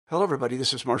Hello, everybody.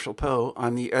 This is Marshall Poe.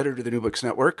 I'm the editor of the New Books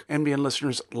Network. NBN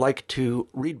listeners like to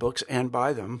read books and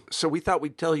buy them. So we thought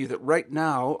we'd tell you that right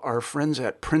now, our friends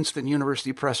at Princeton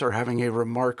University Press are having a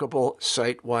remarkable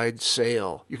site-wide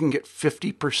sale. You can get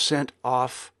 50%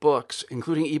 off books,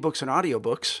 including ebooks and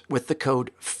audiobooks, with the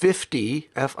code 50,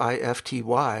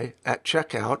 F-I-F-T-Y, at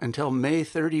checkout until May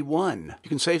 31. You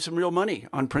can save some real money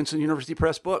on Princeton University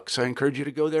Press books. I encourage you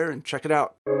to go there and check it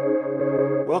out.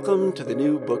 Welcome to the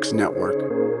New Books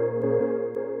Network.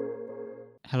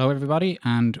 Hello, everybody,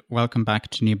 and welcome back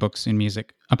to New Books in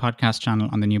Music, a podcast channel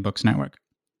on the New Books Network.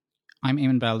 I'm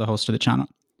Eamon Bell, the host of the channel.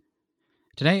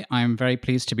 Today, I'm very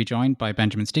pleased to be joined by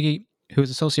Benjamin Stiggy, who is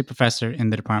Associate Professor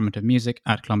in the Department of Music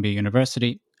at Columbia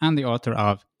University and the author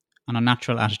of An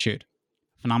Unnatural Attitude,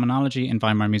 Phenomenology in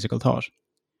Weimar Musical Thought,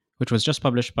 which was just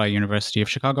published by University of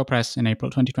Chicago Press in April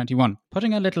 2021.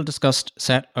 Putting a little discussed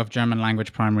set of German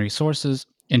language primary sources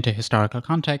into historical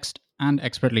context and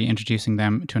expertly introducing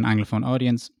them to an Anglophone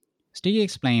audience, Stiggy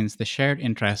explains the shared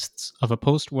interests of a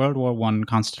post-World War I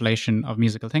constellation of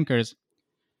musical thinkers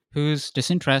whose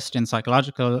disinterest in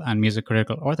psychological and music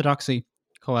critical orthodoxy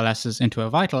coalesces into a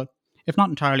vital, if not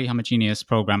entirely homogeneous,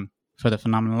 program for the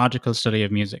phenomenological study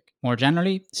of music. More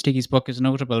generally, Stiggy's book is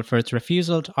notable for its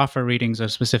refusal to offer readings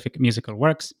of specific musical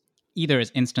works, either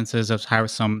as instances of how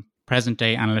some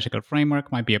present-day analytical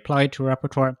framework might be applied to a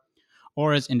repertoire,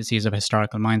 or as indices of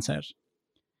historical mindset.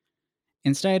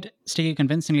 Instead, Stiggy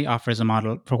convincingly offers a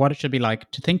model for what it should be like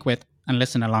to think with and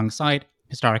listen alongside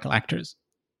historical actors,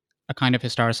 a kind of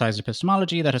historicized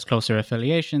epistemology that has closer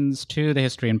affiliations to the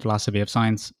history and philosophy of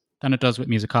science than it does with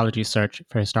musicology's search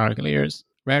for historical ears.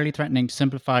 Rarely threatening to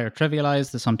simplify or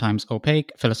trivialize the sometimes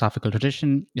opaque philosophical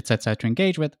tradition it sets out to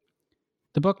engage with,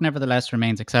 the book nevertheless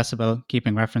remains accessible,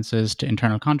 keeping references to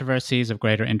internal controversies of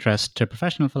greater interest to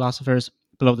professional philosophers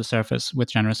below the surface, with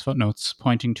generous footnotes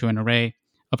pointing to an array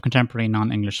of contemporary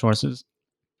non-English sources.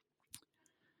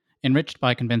 Enriched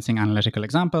by convincing analytical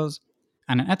examples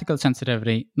and an ethical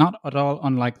sensitivity not at all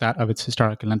unlike that of its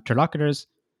historical interlocutors,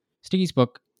 Stiggy's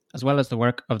book, as well as the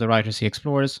work of the writers he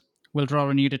explores, will draw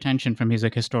renewed attention from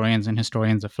music historians and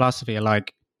historians of philosophy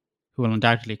alike, who will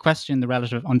undoubtedly question the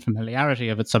relative unfamiliarity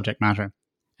of its subject matter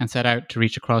and set out to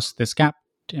reach across this gap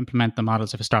to implement the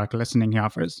models of historical listening he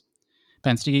offers.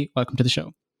 Ben Stiggy, welcome to the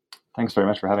show. Thanks very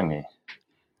much for having me.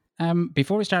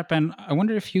 Before we start, Ben, I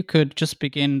wonder if you could just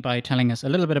begin by telling us a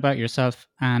little bit about yourself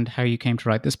and how you came to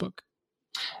write this book.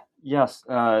 Yes.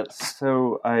 The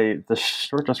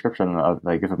short description that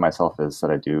I give of myself is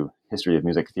that I do history of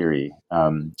music theory,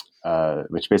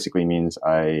 which basically means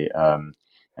I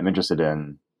am interested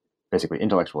in basically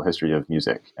intellectual history of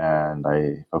music, and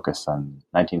I focus on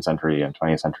 19th century and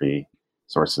 20th century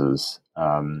sources.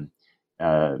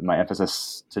 My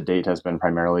emphasis to date has been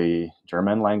primarily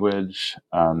German language.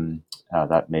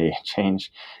 That may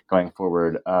change going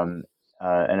forward. And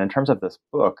in terms of this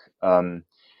book,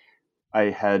 I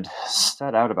had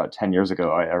set out about 10 years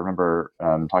ago. I remember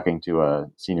talking to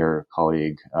a senior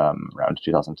colleague around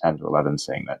 2010 to 11,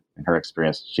 saying that in her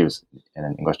experience, she was in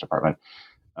an English department.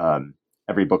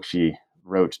 Every book she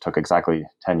wrote took exactly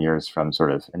 10 years from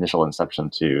sort of initial inception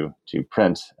to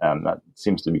print. That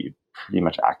seems to be pretty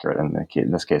much accurate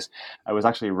in this case. I was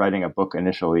actually writing a book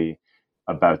initially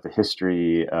about the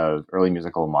history of early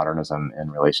musical modernism in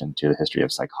relation to the history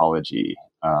of psychology,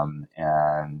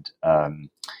 and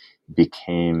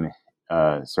became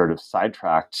sort of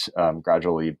sidetracked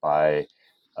gradually by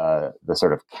the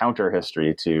sort of counter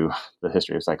history to the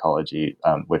history of psychology,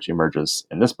 which emerges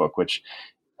in this book, which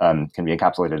can be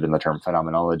encapsulated in the term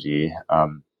phenomenology,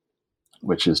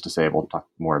 which is to say, we'll talk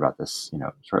more about this,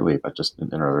 shortly, but just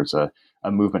in other words, a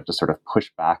movement to sort of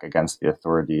push back against the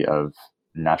authority of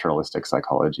naturalistic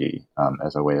psychology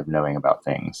as a way of knowing about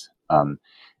things.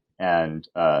 And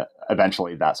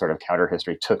eventually that sort of counter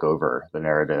history took over the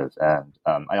narrative. And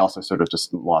I also sort of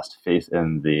just lost faith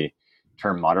in the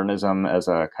term modernism as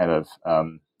a kind of,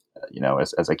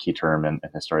 as a key term in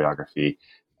historiography.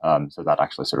 So that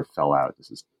actually sort of fell out.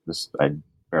 I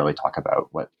barely talk about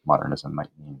what modernism might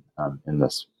mean in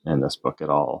this book at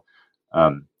all.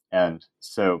 And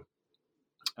so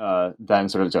then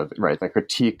sort of, right, the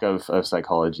critique of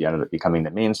psychology ended up becoming the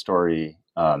main story.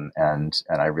 And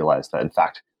I realized that, in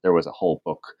fact, there was a whole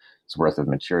book's worth of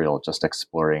material just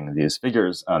exploring these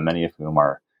figures, many of whom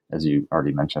are, as you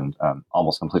already mentioned,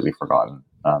 almost completely forgotten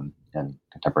in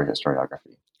contemporary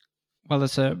historiography. Well,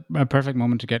 it's a perfect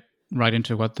moment to get right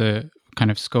into what the kind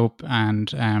of scope and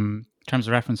terms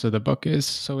of reference of the book is.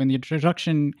 So in the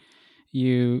introduction,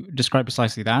 you describe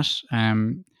precisely that.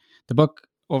 The book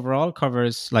overall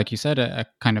covers, like you said, a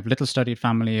kind of little studied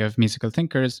family of musical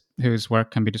thinkers whose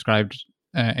work can be described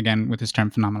again with this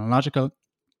term phenomenological.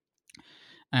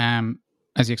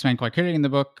 As you explained quite clearly in the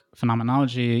book,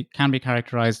 phenomenology can be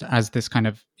characterized as this kind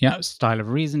of style of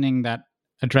reasoning that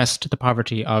addressed the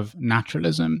poverty of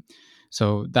naturalism.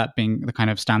 So that being the kind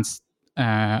of stance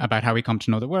about how we come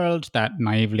to know the world that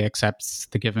naively accepts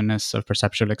the givenness of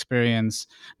perceptual experience,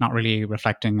 not really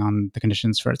reflecting on the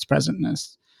conditions for its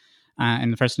presentness.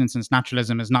 In the first instance,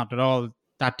 naturalism is not at all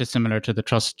that dissimilar to the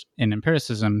trust in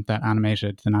empiricism that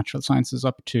animated the natural sciences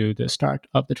up to the start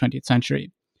of the 20th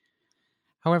century.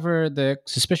 However, the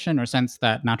suspicion or sense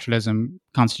that naturalism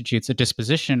constitutes a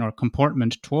disposition or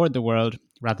comportment toward the world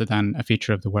rather than a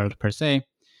feature of the world per se,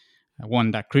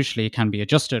 one that crucially can be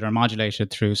adjusted or modulated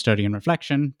through study and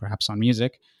reflection, perhaps on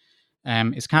music,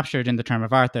 is captured in the term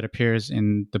of art that appears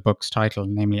in the book's title,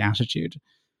 namely attitude.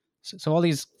 So all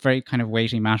these very kind of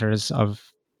weighty matters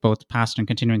of both past and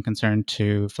continuing concern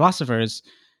to philosophers.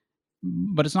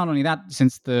 But it's not only that,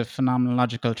 since the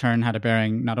phenomenological turn had a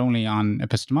bearing not only on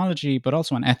epistemology, but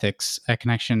also on ethics, a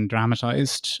connection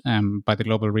dramatized by the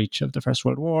global reach of the First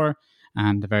World War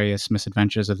and the various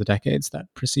misadventures of the decades that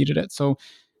preceded it. So,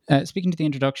 speaking to the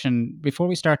introduction, before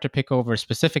we start to pick over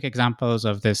specific examples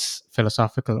of this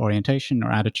philosophical orientation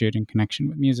or attitude in connection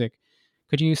with music,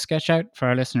 could you sketch out for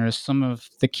our listeners some of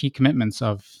the key commitments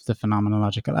of the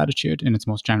phenomenological attitude in its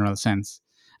most general sense?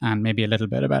 And maybe a little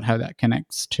bit about how that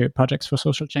connects to projects for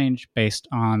social change based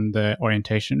on the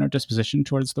orientation or disposition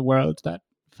towards the world that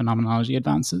phenomenology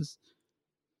advances?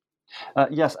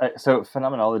 Yes. So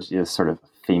phenomenology is sort of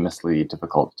a famously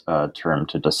difficult term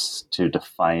to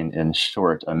define in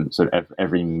short. Sort of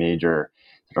every major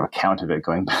sort of account of it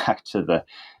going back to the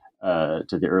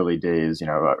early days,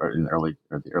 or in the early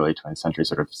 20th century,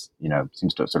 sort of,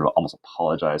 seems to sort of almost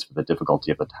apologize for the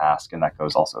difficulty of the task, and that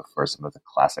goes also for some of the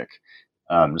classic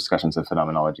discussions of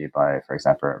phenomenology by, for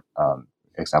example,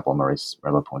 Maurice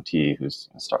Merleau-Ponty, who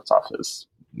starts off his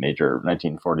major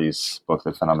 1940s book,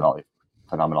 The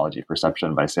Phenomenology of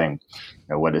Perception, by saying,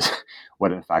 what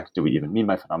in fact do we even mean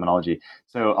by phenomenology?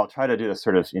 So I'll try to do this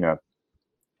sort of, sort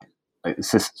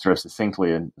of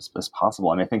succinctly as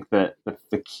possible. And I think that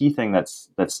the key thing that's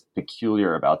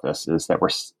peculiar about this is that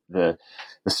the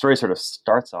story sort of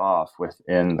starts off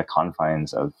within the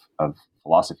confines of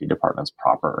philosophy departments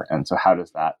proper, and so how does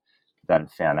that then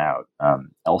fan out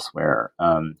elsewhere?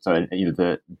 So I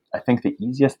think the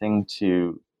easiest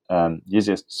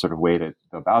sort of way to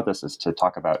go about this is to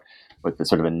talk about what the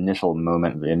sort of initial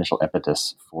moment, the initial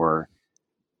impetus for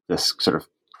this sort of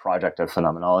project of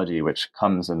phenomenology, which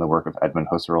comes in the work of Edmund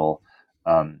Husserl,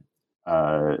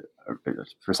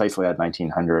 precisely at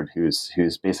 1900,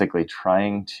 who's basically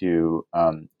trying to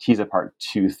tease apart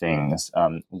two things.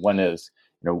 One is,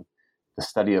 the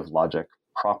study of logic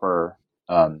proper.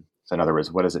 So in other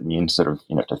words, what does it mean to sort of,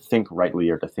 to think rightly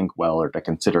or to think well or to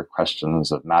consider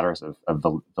questions of matters of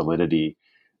validity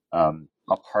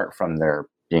apart from their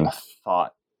being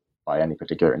thought by any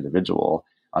particular individual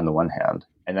on the one hand.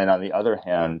 And then on the other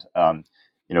hand,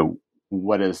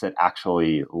 what is it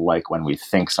actually like when we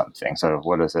think something? So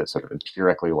what is it sort of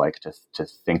empirically like to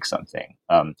think something?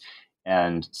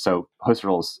 And so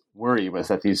Husserl's worry was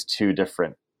that these two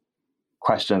different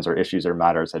questions or issues or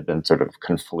matters had been sort of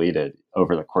conflated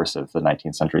over the course of the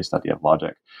 19th century study of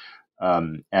logic.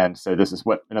 And so this is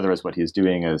what he's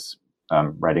doing is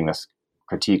writing this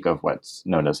critique of what's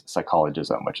known as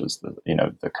psychologism, which is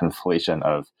the conflation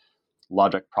of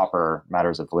logic proper,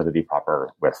 matters of validity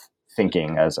proper, with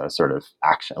thinking as a sort of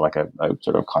action, like a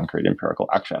sort of concrete empirical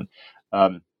action.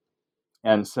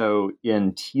 And so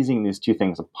in teasing these two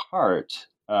things apart,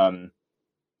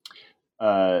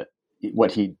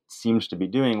 what he seemed to be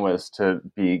doing was to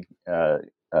be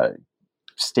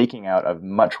staking out a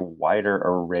much wider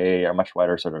array, a much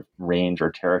wider sort of range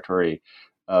or territory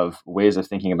of ways of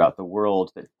thinking about the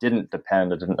world that didn't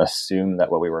assume that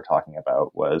what we were talking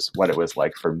about was what it was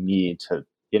like for me to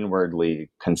inwardly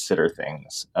consider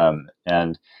things.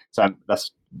 And so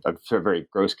that's a sort of very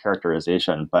gross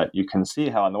characterization, but you can see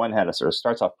how on the one hand it sort of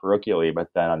starts off parochially, but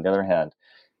then on the other hand,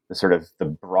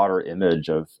 the broader image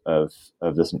of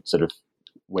this sort of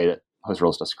way that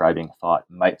Husserl is describing thought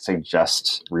might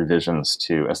suggest revisions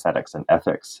to aesthetics and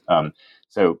ethics.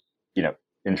 So,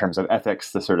 in terms of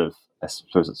ethics, I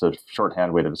suppose a sort of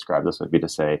shorthand way to describe this would be to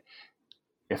say,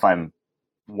 if I'm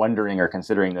wondering or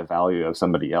considering the value of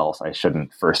somebody else, I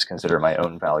shouldn't first consider my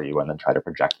own value and then try to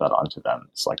project that onto them.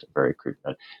 It's like a very crude.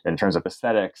 In terms of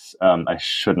aesthetics, I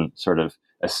shouldn't sort of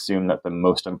assume that the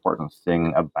most important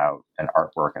thing about an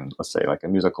artwork, and let's say like a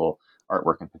musical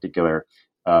artwork in particular,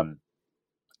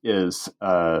 is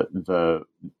on the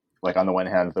one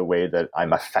hand, the way that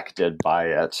I'm affected by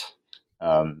it,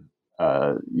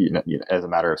 as a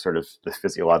matter of sort of the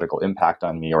physiological impact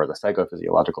on me or the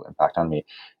psychophysiological impact on me,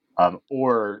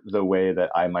 or the way that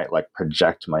I might like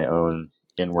project my own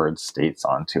inward states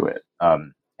onto it.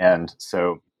 And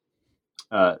so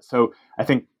I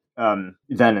think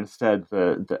then instead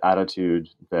the attitude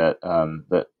that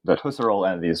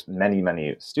Husserl and these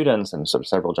many students and sort of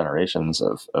several generations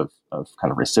of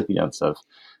kind of recipients of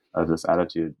this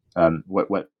attitude,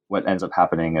 what ends up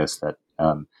happening is that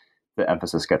the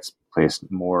emphasis gets placed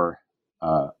more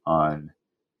on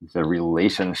the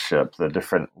relationship, the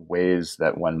different ways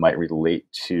that one might relate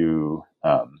to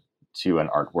an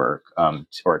artwork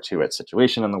or to its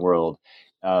situation in the world,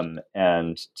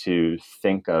 and to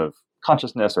think of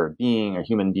consciousness or being, or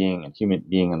human being and human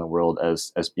being in the world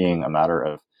as being a matter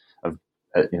of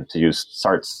to use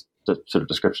Sartre's sort of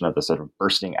description of the sort of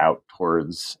bursting out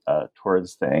towards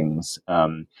things,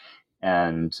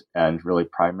 and really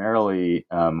primarily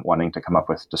wanting to come up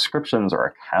with descriptions or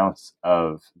accounts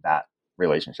of that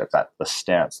relationship, that the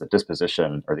stance, the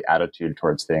disposition, or the attitude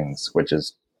towards things, which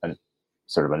is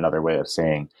sort of another way of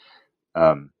saying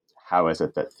how is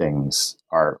it that things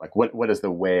are like, what is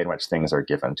the way in which things are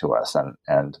given to us,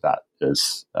 and that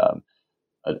is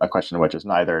a question which is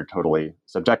neither totally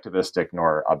subjectivistic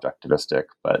nor objectivistic,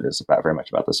 but is very much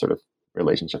about the sort of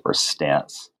relationship or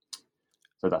stance.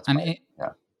 So that's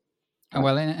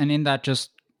well, and in that, just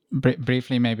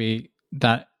briefly, maybe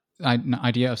that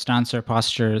idea of stance or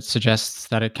posture suggests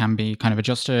that it can be kind of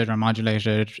adjusted or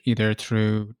modulated either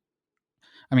through,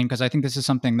 because I think this is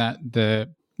something that the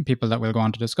people that we'll go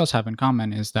on to discuss have in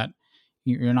common, is that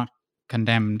you're not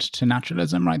condemned to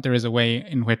naturalism, right? There is a way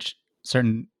in which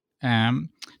certain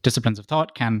disciplines of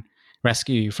thought can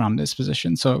rescue you from this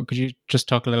position. So could you just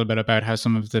talk a little bit about how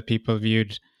some of the people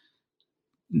viewed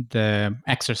the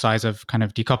exercise of kind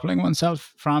of decoupling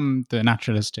oneself from the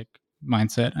naturalistic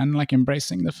mindset and like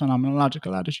embracing the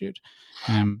phenomenological attitude?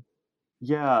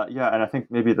 Yeah, and I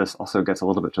think maybe this also gets a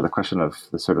little bit to the question of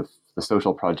the sort of the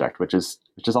social project, which is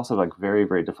also like very,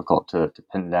 very difficult to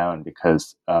pin down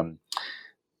because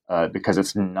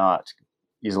it's not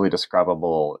easily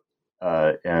describable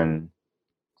in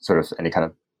sort of any kind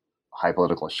of high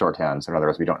political shorthand. So in other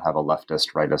words, we don't have a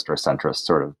leftist, rightist, or centrist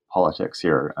sort of politics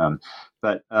here.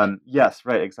 But yes,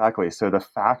 right, exactly. So the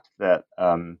fact that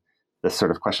this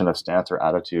sort of question of stance or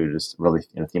attitude is really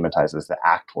thematizes the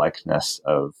act-likeness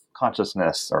of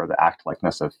consciousness or the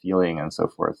act-likeness of feeling and so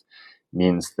forth,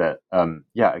 means that,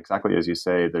 exactly as you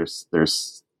say, there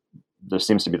seems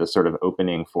to be this sort of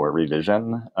opening for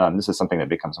revision. This is something that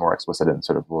becomes more explicit in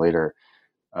sort of later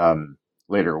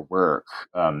work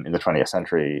in the 20th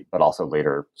century, but also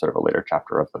sort of a later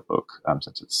chapter of the book,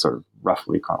 since it's sort of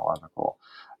roughly chronological.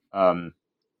 But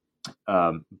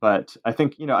I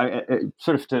think,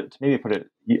 sort of to maybe put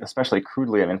it especially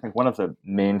crudely, I think one of the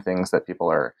main things that people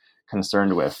are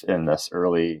concerned with in this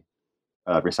early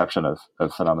reception of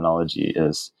phenomenology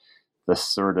is this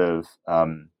sort of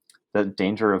the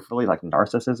danger of really like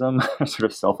narcissism, sort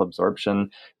of self-absorption,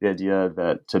 the idea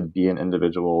that to be an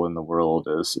individual in the world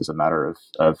is a matter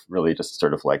of really just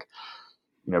sort of like,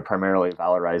 primarily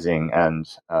valorizing and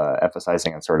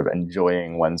emphasizing and sort of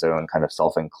enjoying one's own kind of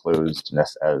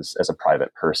self-enclosedness as a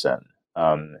private person.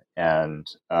 There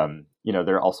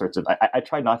are all sorts of, I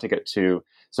try not to get too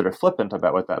sort of flippant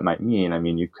about what that might mean. I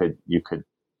mean, you could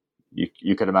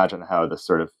imagine how this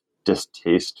sort of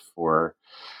distaste for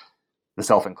the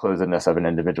self-enclosedness of an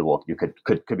individual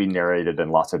could be narrated in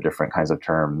lots of different kinds of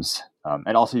terms.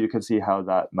 And also you could see how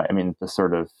that might, the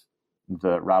sort of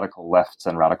the radical lefts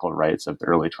and radical rights of the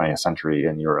early 20th century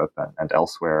in Europe and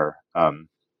elsewhere,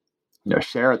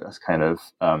 share this kind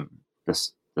of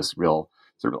this real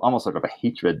sort of almost sort of a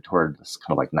hatred toward this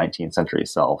kind of like 19th century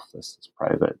self, this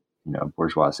private,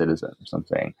 bourgeois citizen or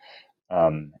something.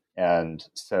 And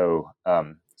so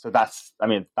that's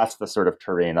the sort of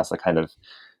terrain. That's the kind of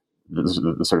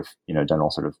the sort of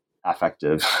general sort of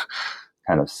affective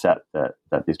kind of set that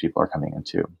these people are coming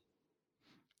into.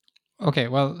 Okay,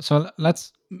 well, so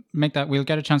let's make that. We'll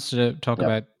get a chance to talk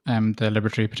about the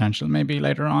liberatory potential maybe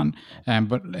later on,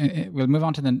 but we'll move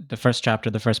on to the first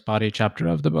chapter, the first body chapter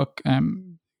of the book.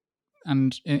 And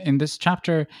in this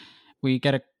chapter, we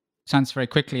get a sense very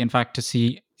quickly, in fact, to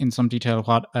see in some detail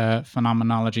what a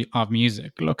phenomenology of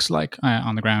music looks like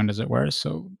on the ground, as it were.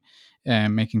 So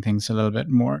making things a little bit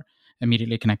more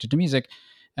immediately connected to music.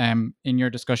 In your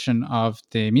discussion of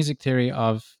the music theory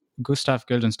of Gustav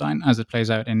Guldenstein as it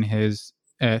plays out in his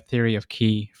Theory of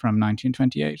Key from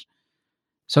 1928.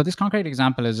 So this concrete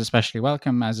example is especially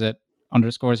welcome as it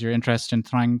underscores your interest in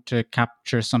trying to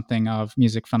capture something of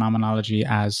music phenomenology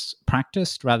as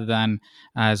practiced rather than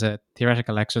as a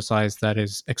theoretical exercise that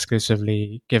is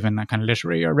exclusively given a kind of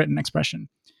literary or written expression.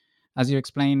 As you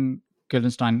explain,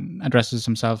 Guildenstein addresses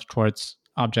himself towards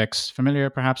objects familiar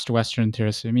perhaps to Western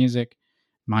theorists of music,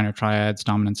 minor triads,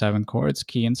 dominant seventh chords,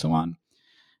 key, and so on.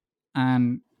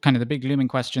 And kind of the big looming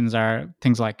questions are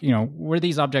things like, were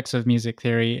these objects of music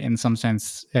theory in some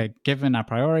sense given a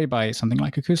priori by something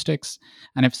like acoustics?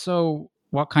 And if so,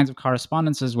 what kinds of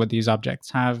correspondences would these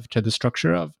objects have to the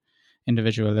structure of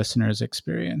individual listeners'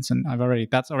 experience? And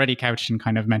that's already couched in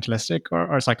kind of mentalistic or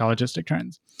psychologistic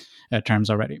terms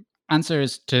already.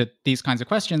 Answers to these kinds of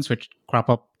questions, which crop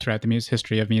up throughout the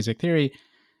history of music theory,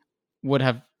 would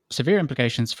have severe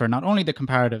implications for not only the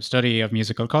comparative study of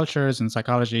musical cultures and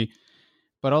psychology,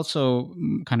 but also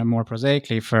kind of more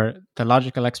prosaically for the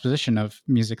logical exposition of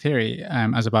music theory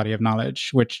as a body of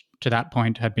knowledge, which to that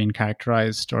point had been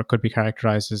characterized or could be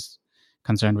characterized as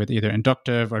concerned with either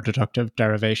inductive or deductive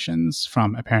derivations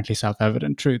from apparently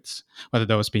self-evident truths, whether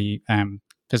those be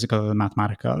physical,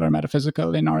 mathematical, or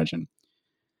metaphysical in origin.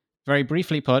 Very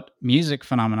briefly put, music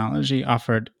phenomenology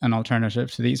offered an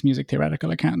alternative to these music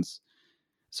theoretical accounts.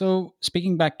 So,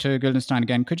 speaking back to Guildenstein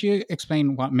again, could you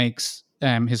explain what makes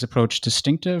his approach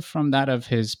distinctive from that of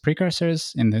his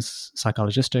precursors in this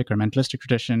psychologistic or mentalistic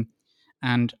tradition,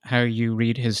 and how you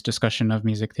read his discussion of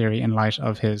music theory in light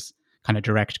of his kind of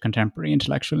direct contemporary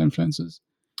intellectual influences?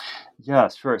 Yeah,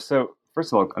 sure. So,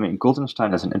 first of all,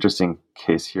 Guildenstein is an interesting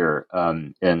case here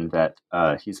in that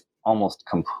he's almost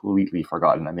completely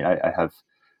forgotten. I have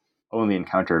only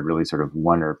encountered really sort of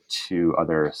one or two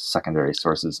other secondary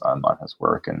sources on his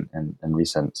work and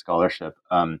recent scholarship.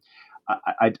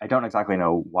 I don't exactly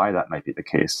know why that might be the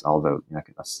case, although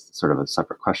that's sort of a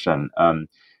separate question.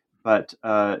 But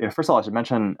first of all, I should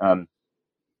mention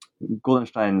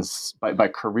Guildenstein's by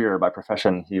career, by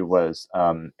profession, he was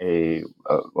a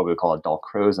what we would call a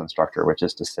Dalcroze instructor, which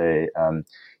is to say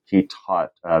he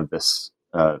taught this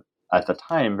at the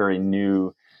time very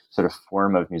new sort of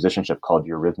form of musicianship called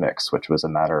eurythmics, which was a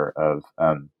matter of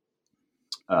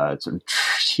sort of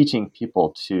teaching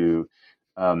people to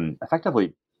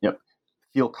effectively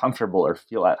feel comfortable or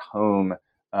feel at home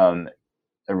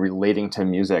relating to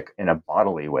music in a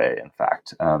bodily way, in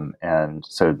fact. And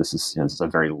so this is a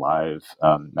very live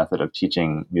method of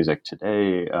teaching music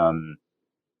today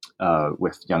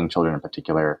with young children in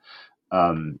particular,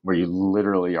 where you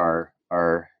literally are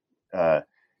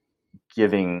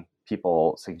giving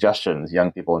people suggestions,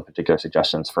 young people in particular,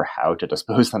 suggestions for how to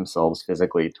dispose themselves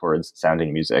physically towards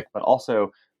sounding music, but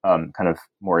also kind of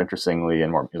more interestingly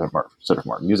and more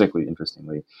musically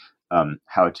interestingly,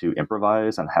 how to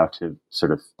improvise and how to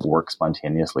sort of work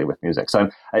spontaneously with music. So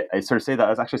I sort of say that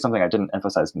as actually something I didn't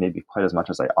emphasize maybe quite as much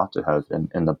as I ought to have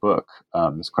in the book.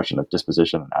 This question of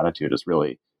disposition and attitude is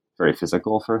really very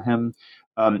physical for him.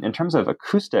 In terms of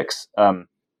acoustics,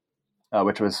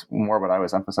 which was more what I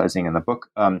was emphasizing in the book.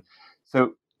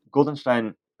 So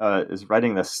Guildenstein is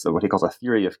writing this, what he calls a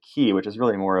theory of key, which is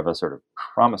really more of a sort of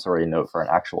promissory note for an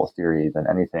actual theory than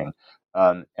anything.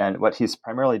 And what he's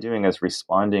primarily doing is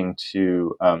responding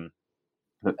to,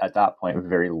 at that point, a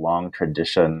very long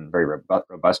tradition, very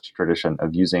robust tradition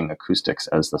of using acoustics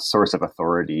as the source of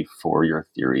authority for your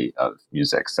theory of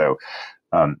music. So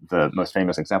the most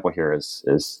famous example here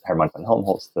is Hermann von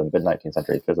Helmholtz, the mid-19th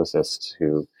century physicist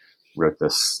who wrote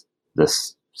this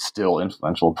still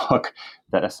influential book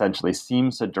that essentially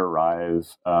seems to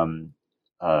derive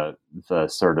the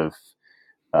sort of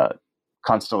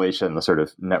constellation, the sort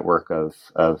of network of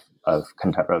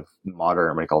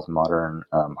modern, what he calls modern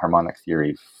harmonic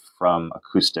theory from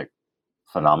acoustic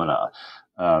phenomena.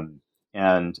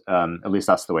 And at least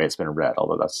that's the way it's been read,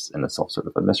 although that's in itself sort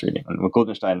of a misreading. And what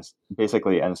Guildenstein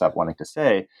basically ends up wanting to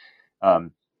say, or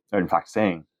in fact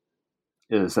saying,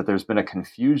 is that there's been a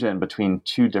confusion between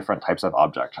two different types of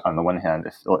object. On the one hand,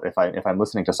 if I'm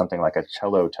listening to something like a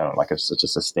cello tone, like such a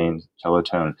sustained cello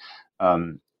tone,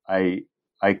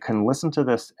 I can listen to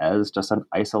this as just an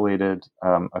isolated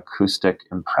acoustic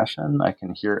impression. I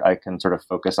can sort of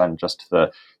focus on just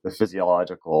the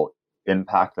physiological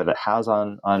impact that it has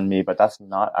on me, but that's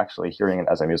not actually hearing it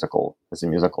as a musical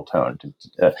tone.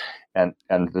 And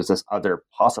there's this other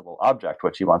possible object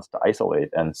which he wants to isolate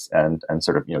and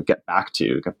sort of get back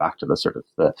to the sort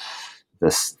of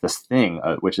this thing,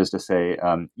 which is to say,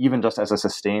 even just as a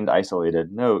sustained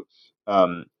isolated note,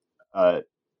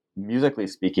 musically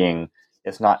speaking,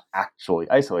 it's not actually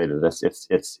isolated.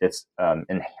 It's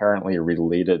inherently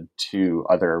related to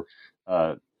other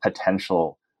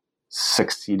potential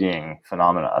succeeding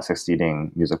phenomena,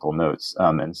 succeeding musical notes.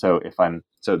 And so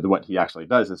what he actually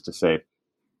does is to say,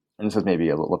 and this is maybe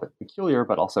a little bit peculiar,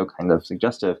 but also kind of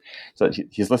suggestive. So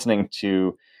he's listening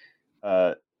to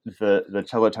the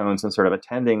cello tones and sort of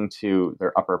attending to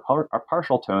their upper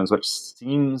partial tones, which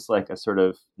seems like a sort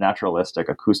of naturalistic,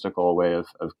 acoustical way of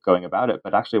going about it.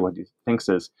 But actually, what he thinks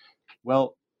is,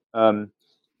 well,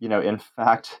 in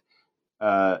fact,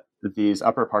 these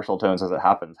upper partial tones, as it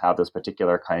happens, have this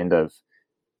particular kind of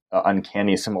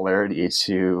uncanny similarity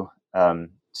to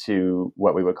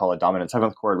what we would call a dominant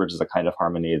seventh chord, which is a kind of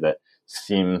harmony that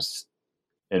seems,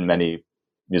 in many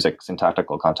music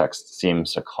syntactical contexts,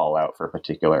 seems to call out for a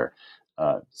particular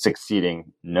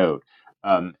succeeding note.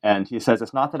 And he says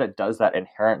it's not that it does that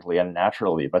inherently and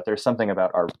naturally, but there's something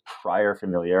about our prior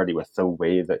familiarity with the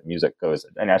way that music goes,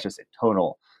 and I should say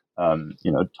tonal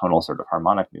sort of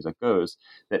harmonic music goes,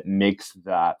 that makes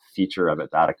that feature of it,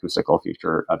 that acoustical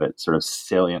feature of it, sort of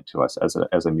salient to us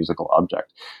as a musical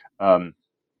object.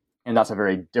 And that's a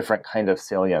very different kind of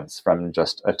salience from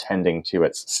just attending to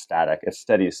its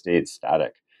steady state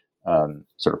static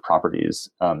sort of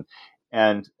properties.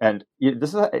 And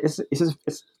this is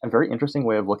a very interesting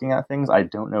way of looking at things. I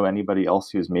don't know anybody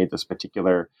else who's made this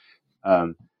particular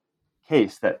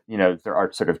case that there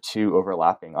are sort of two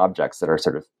overlapping objects that are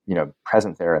sort of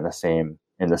present there in the same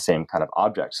kind of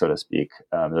object, so to speak.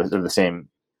 They're the same.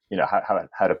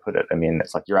 How to put it. I mean,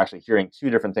 it's like you're actually hearing two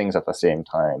different things at the same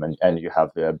time, and you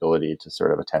have the ability to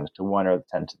sort of attend to one or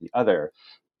attend to the other,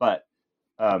 but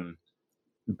the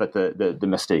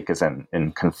mistake is in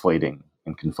conflating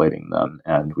them,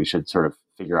 and we should sort of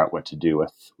figure out what to do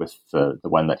with the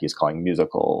one that he's calling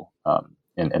musical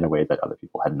in a way that other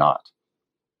people had not.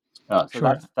 So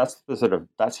sure.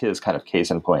 That's his kind of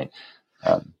case in point.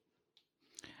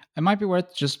 It might be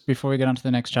worth, just before we get on to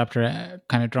the next chapter,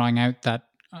 kind of drawing out that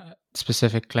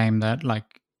specific claim that,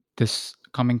 like, this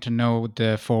coming to know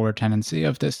the forward tendency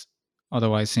of this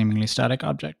otherwise seemingly static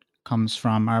object comes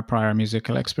from our prior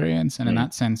musical experience, and in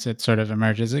that sense it sort of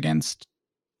emerges against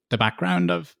the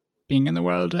background of being in the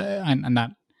world, and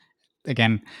that,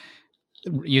 again,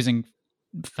 using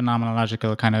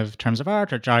phenomenological kind of terms of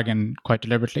art or jargon quite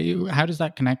deliberately, how does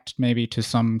that connect maybe to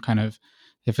some kind of,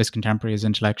 if his contemporaries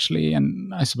intellectually,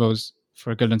 and I suppose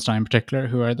for Guildenstern in particular,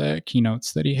 who are the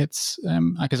keynotes that he hits?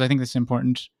 Because I think it's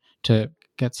important to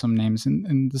get some names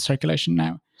in the circulation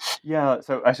now. Yeah,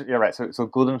 so you're right. So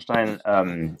Guildenstern,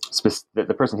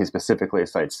 the person he specifically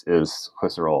cites is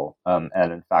Husserl,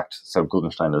 and in fact, so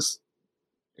Guildenstern is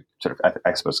sort of,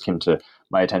 I suppose, came to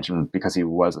my attention because he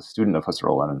was a student of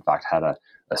Husserl, and in fact had a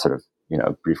sort of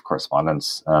brief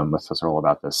correspondence with Husserl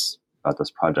about this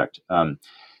project.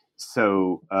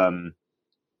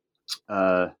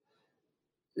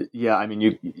 Yeah, I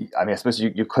mean, I suppose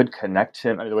you could connect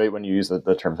him. I mean, the way when you use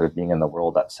the term sort of being in the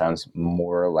world, that sounds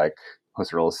more like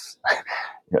Husserl's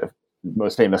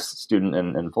most famous student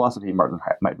in philosophy, Martin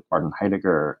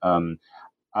Heidegger.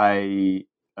 I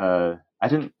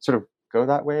didn't sort of go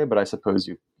that way, but I suppose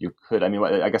you could. I mean,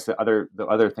 I guess the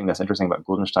other thing that's interesting about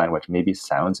Guildenstern, which maybe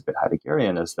sounds a bit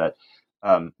Heideggerian, is that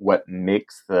what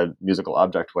makes the musical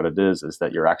object what it is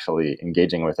that you're actually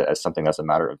engaging with it as something that's a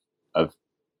matter of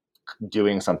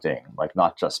doing something, like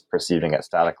not just perceiving it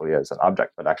statically as an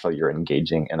object, but actually you're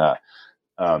engaging in a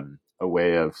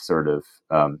way of sort of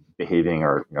behaving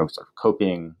or sort of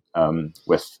coping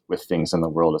with things in the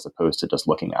world as opposed to just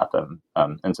looking at them.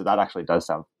 And so that actually does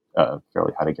sound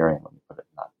fairly Heideggerian when you put it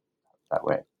that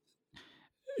way.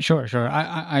 Sure.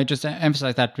 I just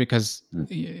emphasize that because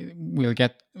we'll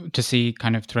get to see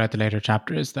kind of throughout the later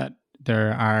chapters that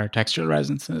there are textual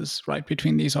resonances right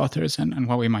between these authors and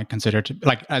what we might consider to,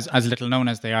 like, as little known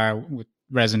as they are, with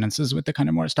resonances with the kind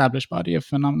of more established body of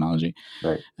phenomenology.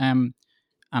 Right. And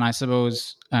I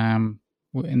suppose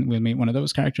we'll meet one of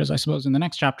those characters, I suppose, in the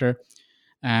next chapter,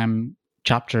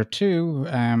 chapter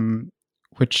 2,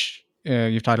 which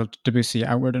you've titled Debussy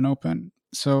Outward and Open.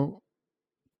 So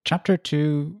chapter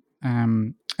 2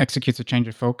 executes a change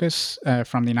of focus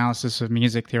from the analysis of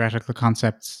music theoretical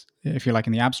concepts, if you like,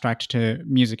 in the abstract, to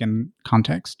music in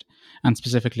context, and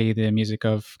specifically the music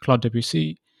of Claude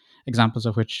Debussy, examples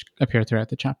of which appear throughout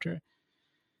the chapter.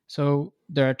 So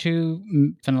there are two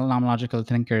phenomenological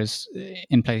thinkers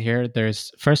in play here.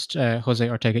 There's first Jose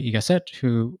Ortega y Gasset,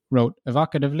 who wrote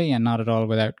evocatively and not at all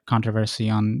without controversy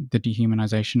on the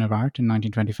dehumanization of art in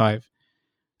 1925.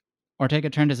 Ortega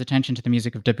turned his attention to the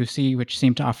music of Debussy, which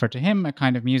seemed to offer to him a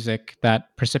kind of music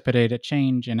that precipitated a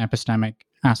change in epistemic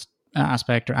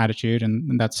aspect or attitude,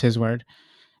 and that's his word,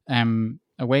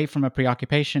 away from a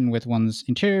preoccupation with one's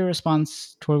interior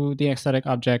response to the aesthetic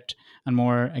object, and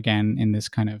more, again, in this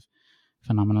kind of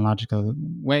phenomenological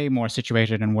way, more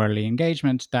situated in worldly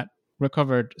engagement that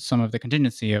recovered some of the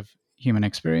contingency of human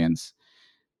experience.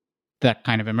 that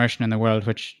kind of immersion in the world,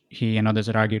 which he and others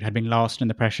had argued had been lost in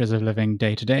the pressures of living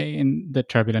day to day in the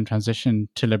turbulent transition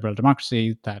to liberal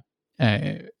democracy that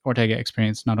Ortega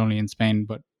experienced not only in Spain,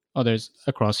 but others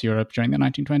across Europe during the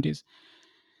 1920s.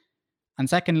 And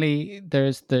secondly,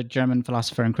 there's the German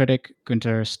philosopher and critic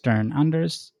Günther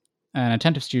Stern-Anders, an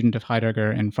attentive student of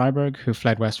Heidegger in Freiburg who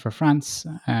fled west for France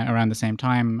around the same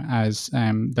time as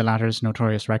the latter's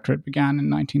notorious rectorate began in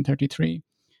 1933.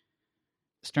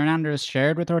 Stern-Anders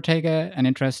shared with Ortega an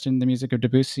interest in the music of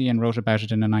Debussy and wrote about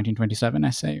it in a 1927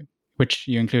 essay, which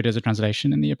you include as a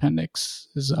translation in the appendix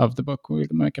of the book. We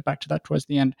might get back to that towards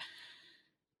the end.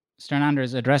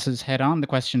 Stern-Anders addresses head-on the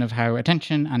question of how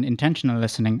attention and intentional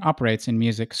listening operates in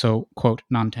music so, quote,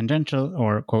 non-tangential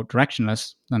or, quote,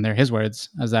 directionless, and they're his words,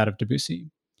 as that of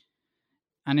Debussy.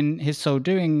 And in his so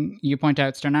doing, you point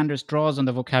out Stern-Anders draws on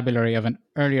the vocabulary of an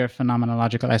earlier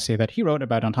phenomenological essay that he wrote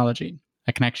about ontology,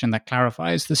 a connection that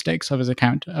clarifies the stakes of his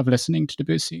account of listening to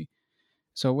Debussy.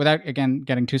 So without, again,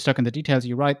 getting too stuck in the details,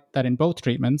 you write that in both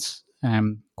treatments,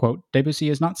 quote, Debussy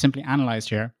is not simply analysed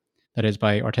here, that is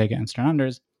by Ortega and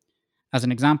Stern-Anders, as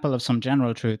an example of some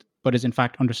general truth, but is in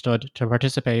fact understood to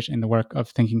participate in the work of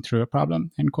thinking through a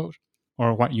problem, end quote,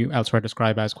 or what you elsewhere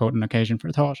describe as, quote, an occasion for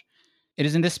thought. It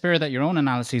is in this spirit that your own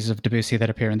analyses of Debussy that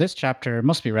appear in this chapter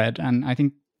must be read, and I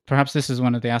think perhaps this is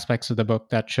one of the aspects of the book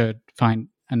that should find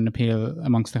an appeal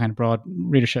amongst the kind of broad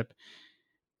readership.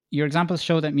 Your examples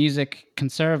show that music can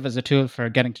serve as a tool for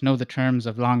getting to know the terms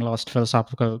of long-lost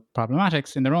philosophical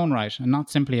problematics in their own right, and not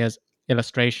simply as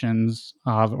illustrations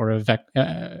of or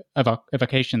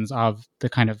evocations of the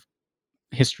kind of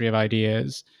history of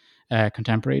ideas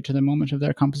contemporary to the moment of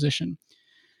their composition.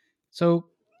 So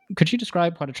could you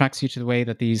describe what attracts you to the way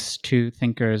that these two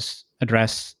thinkers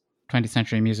address 20th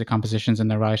century music compositions in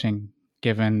their writing,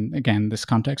 given, again, this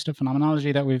context of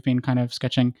phenomenology that we've been kind of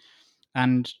sketching?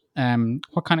 And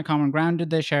what kind of common ground did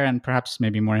they share? And perhaps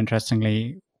maybe more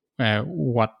interestingly,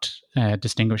 what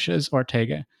distinguishes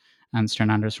Ortega and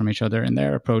Stern-Anders from each other in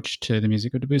their approach to the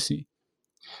music of Debussy?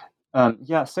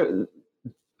 So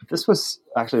this was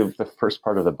actually the first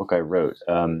part of the book I wrote,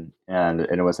 and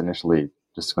it was initially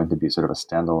just going to be sort of a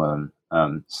standalone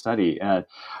study. And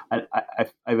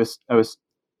I was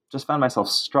just found myself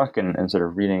struck in sort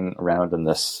of reading around in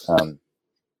this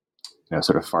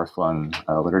sort of far-flung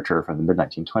literature from the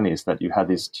mid-1920s that you had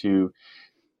these two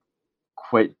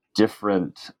quite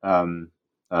different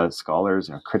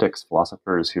scholars, critics,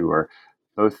 philosophers who were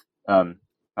both found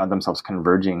themselves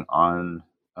converging on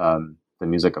the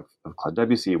music of Claude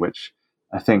Debussy, which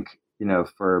I think,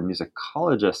 for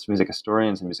musicologists, music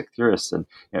historians, and music theorists, and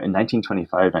in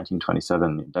 1925,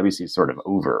 1927, Debussy's sort of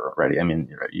over already. I mean,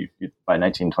 by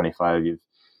 1925, you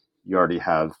already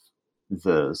have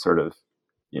the sort of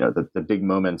the big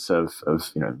moments of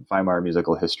Weimar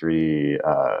musical history.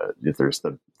 There's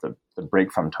the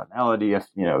break from tonality, a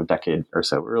decade or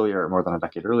so earlier, or more than a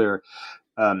decade earlier.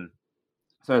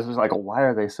 So it's just like, why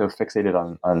are they so fixated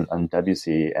on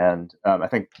Debussy? And I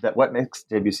think that what makes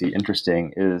Debussy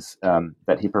interesting is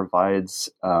that he provides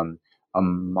a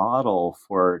model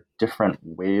for different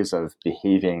ways of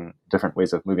behaving, different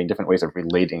ways of moving, different ways of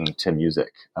relating to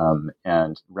music.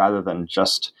 And rather than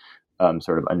just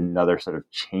sort of another sort of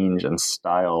change in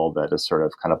style that is sort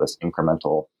of kind of this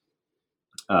incremental,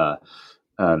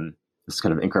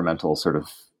 sort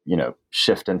of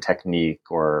shift in technique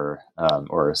or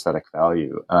aesthetic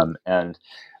value, so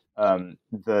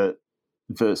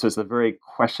it's the very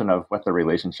question of what the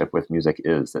relationship with music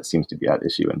is that seems to be at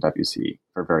issue in Debussy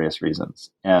for various reasons.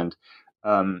 And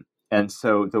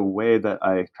so the way that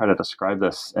I try to describe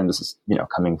this, and this is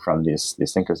coming from these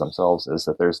thinkers themselves, is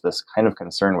that there's this kind of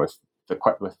concern with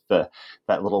that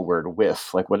little word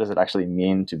 "with," like what does it actually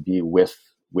mean to be with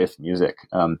music?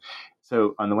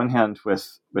 So on the one hand,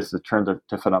 with the turn to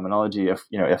phenomenology, if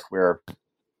we're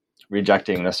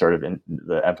rejecting the sort of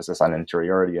the emphasis on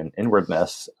interiority and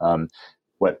inwardness,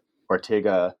 what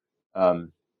Ortega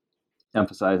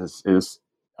emphasizes is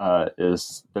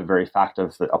the very fact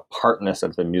of the apartness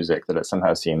of the music, that it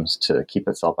somehow seems to keep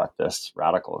itself at this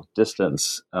radical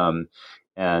distance,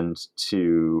 and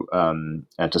to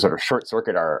sort of short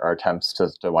circuit our attempts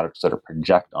to want to sort of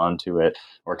project onto it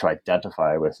or to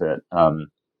identify with it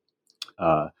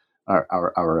our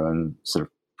own sort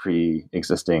of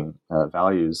pre-existing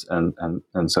values and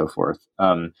so forth.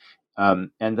 And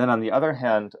then on the other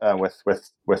hand, I'll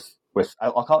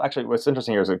call, actually, what's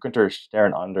interesting here is that Günther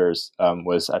Stern-Anders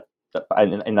was in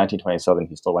 1927,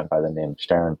 he still went by the name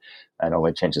Stern and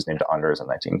only changed his name to Anders in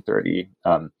 1930.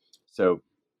 So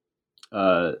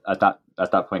at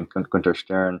that point, Günther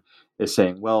Stern is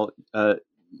saying, well,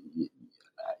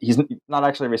 he's not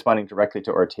actually responding directly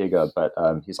to Ortega, but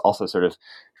he's also sort of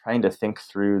trying to think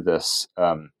through this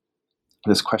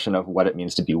this question of what it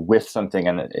means to be with something,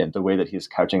 and the way that he's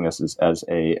couching this is as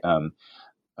a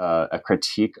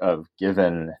critique of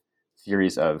given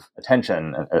theories of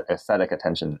attention, aesthetic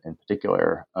attention in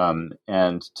particular,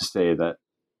 and to say that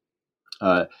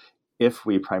if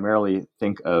we primarily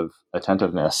think of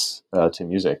attentiveness to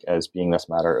music as being this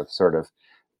matter of sort of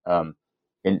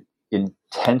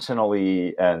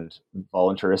intentionally and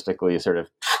voluntaristically sort of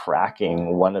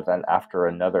tracking one event after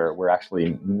another, we're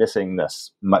actually missing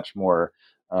this much more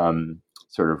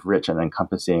sort of rich and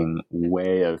encompassing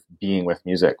way of being with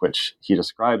music, which he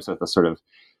describes with a sort of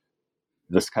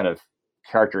this kind of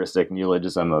characteristic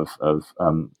neologism of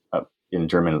in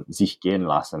German, sich gehen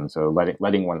lassen, so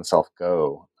letting oneself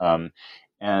go. So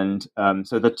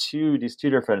these two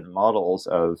different models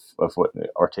of what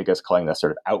Ortega is calling this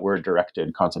sort of outward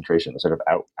directed concentration, the sort of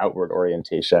outward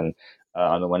orientation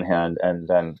on the one hand, and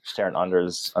then Stern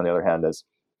Anders on the other hand as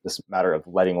this matter of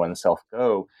letting oneself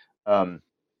go.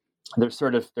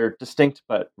 They're distinct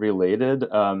but related.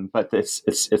 But it's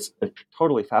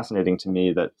totally fascinating to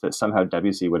me that somehow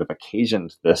Debussy would have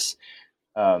occasioned this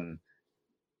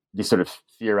these sort of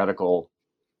theoretical,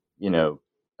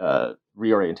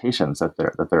 reorientations that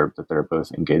they're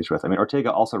both engaged with. I mean, Ortega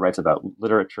also writes about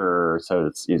literature, so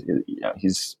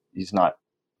he's not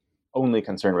only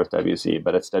concerned with Debussy,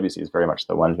 but Debussy is very much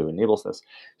the one who enables this.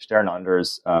 Stern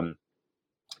Anders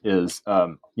is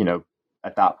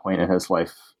at that point in his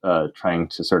life trying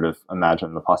to sort of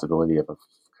imagine the possibility of a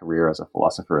career as a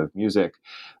philosopher of music,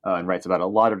 and writes about a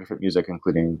lot of different music,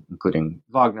 including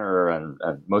Wagner and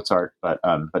Mozart. But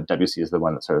Debussy is the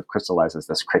one that sort of crystallizes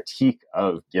this critique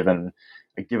of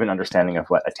a given understanding of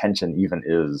what attention even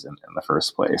is in the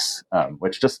first place,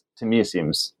 which just to me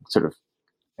seems sort of,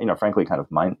 frankly, kind of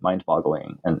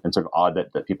mind-boggling and sort of odd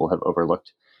that people have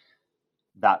overlooked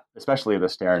that, especially the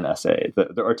Stern essay.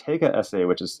 The Ortega essay,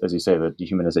 which is, as you say, the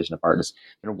dehumanization of art, has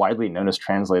been widely known as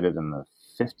translated in the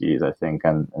 50s, I think,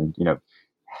 and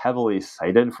heavily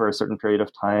cited for a certain period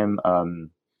of time,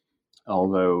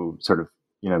 although sort of,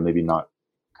 maybe not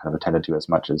kind of attended to as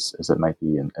much as it might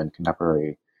be in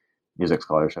contemporary music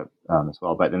scholarship as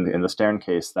well. But in the Stern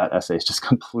case, that essay is just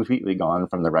completely gone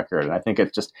from the record. And I think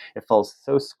it falls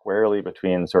so squarely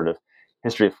between sort of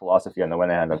history of philosophy on the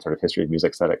one hand and sort of history of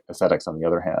music aesthetics on the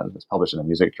other hand. It's published in a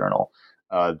music journal,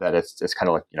 that it's kind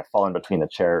of like, fallen between the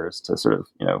chairs, to sort of,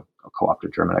 co-opt a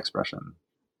German expression.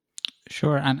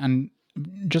 Sure. And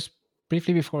just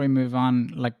briefly before we move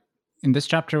on, like in this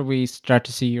chapter, we start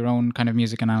to see your own kind of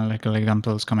music and analytical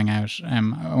examples coming out.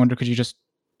 I wonder, could you just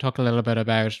talk a little bit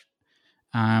about,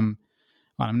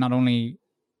 not only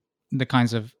the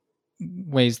kinds of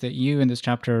ways that you in this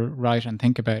chapter write and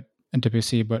think about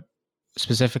Debussy, but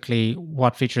specifically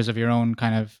what features of your own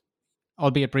kind of,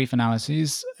 albeit brief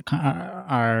analyses,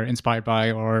 are inspired by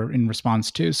or in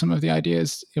response to some of the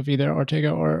ideas of either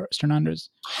Ortega or Stern Anders?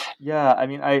 Yeah, I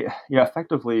mean,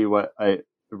 effectively what I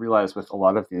realized with a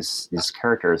lot of these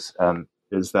characters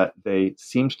is that they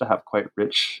seemed to have quite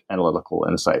rich analytical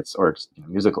insights or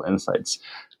musical insights,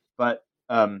 but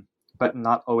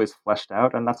not always fleshed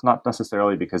out. And that's not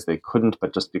necessarily because they couldn't,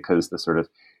 but just because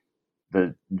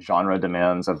the genre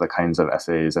demands of the kinds of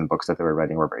essays and books that they were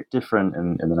writing were very different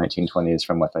in the 1920s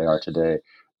from what they are today.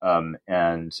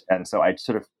 And so I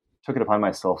sort of took it upon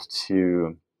myself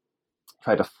to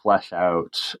try to flesh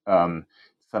out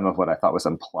some of what I thought was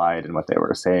implied in what they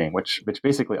were saying, which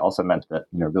basically also meant that,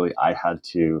 really I had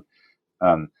to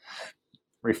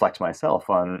reflect myself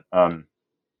on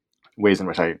ways in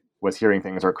which I was hearing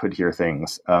things or could hear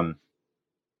things,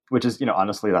 which is,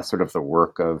 honestly, that's sort of the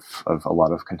work of a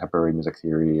lot of contemporary music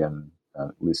theory, and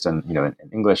at least in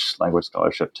English language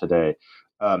scholarship today.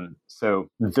 So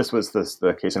this was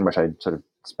the case in which I sort of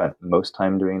spent most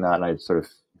time doing that, and I sort of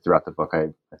throughout the book I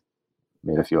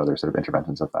made a few other sort of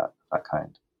interventions of that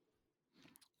kind.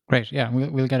 Great, yeah,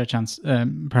 we'll get a chance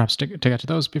perhaps to get to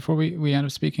those before we end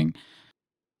up speaking.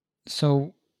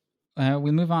 So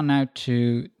we'll move on now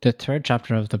to the third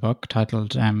chapter of the book,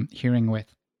 titled Hearing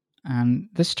With. And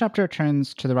this chapter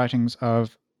turns to the writings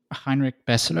of Heinrich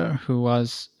Besseler, who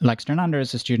was, like Stern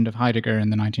Anders, a student of Heidegger in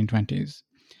the 1920s,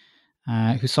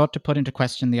 who sought to put into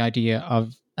question the idea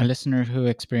of a listener who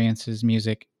experiences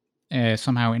music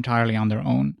somehow entirely on their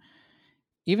own.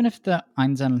 Even if the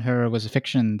Einzelhörer was a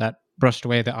fiction that brushed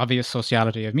away the obvious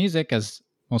sociality of music, as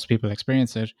most people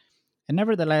experience it, it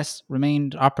nevertheless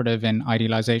remained operative in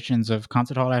idealizations of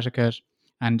concert hall etiquette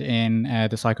and in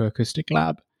the psychoacoustic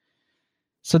lab.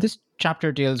 So this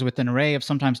chapter deals with an array of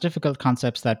sometimes difficult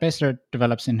concepts that Besseler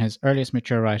develops in his earliest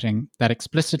mature writing that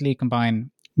explicitly combine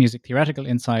music theoretical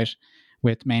insight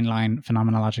with mainline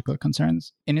phenomenological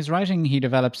concerns. In his writing, he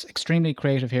develops extremely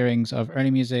creative hearings of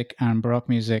early music and Baroque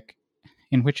music,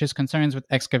 in which his concerns with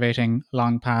excavating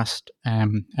long past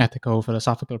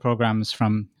ethico-philosophical programs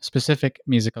from specific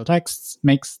musical texts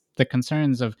makes the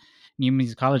concerns of new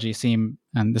musicology seem,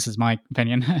 and this is my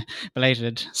opinion,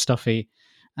 belated, stuffy,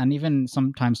 and even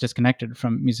sometimes disconnected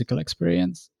from musical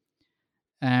experience.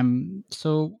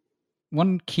 So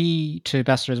one key to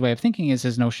Besseler's way of thinking is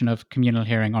his notion of communal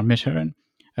hearing, or Mithören,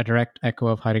 a direct echo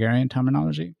of Heideggerian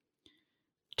terminology.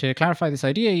 To clarify this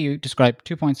idea, you describe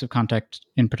 2 points of contact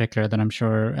in particular that I'm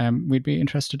sure we'd be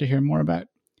interested to hear more about.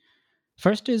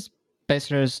 First is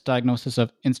Besseler's diagnosis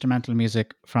of instrumental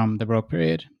music from the Baroque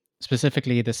period,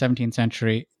 specifically the 17th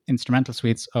century instrumental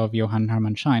suites of Johann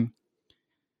Hermann Schein.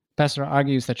 Besseler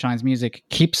argues that Schein's music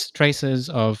keeps traces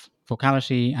of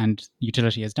vocality and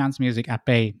utility as dance music at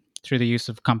bay through the use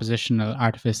of compositional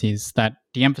artifices that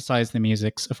de-emphasize the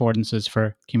music's affordances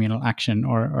for communal action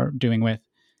or doing with.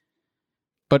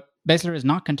 But Besseler is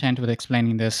not content with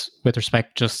explaining this with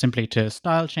respect just simply to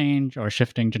style change or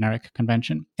shifting generic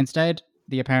convention. Instead,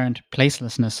 the apparent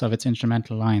placelessness of its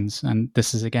instrumental lines, and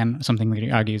this is again something that he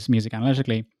argues music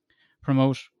analytically,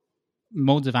 promote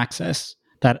modes of access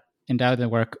that endow the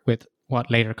work with what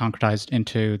later concretized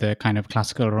into the kind of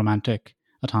classical romantic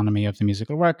autonomy of the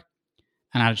musical work,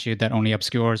 an attitude that only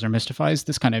obscures or mystifies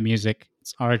this kind of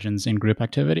music's origins in group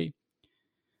activity.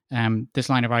 This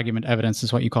line of argument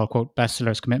evidences what you call, quote,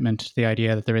 Besseler's commitment to the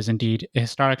idea that there is indeed a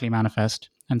historically manifest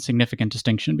and significant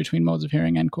distinction between modes of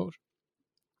hearing, end quote.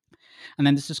 And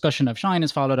then this discussion of Schein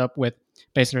is followed up with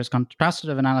Besseler's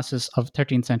contrastative analysis of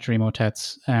 13th century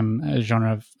motets, a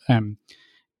genre of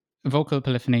vocal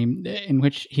polyphony, in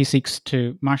which he seeks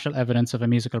to marshal evidence of a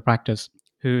musical practice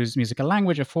whose musical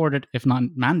language afforded, if not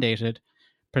mandated,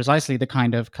 precisely the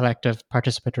kind of collective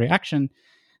participatory action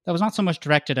that was not so much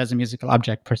directed as a musical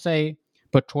object per se,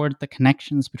 but toward the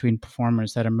connections between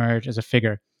performers that emerge as a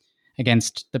figure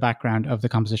against the background of the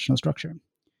compositional structure.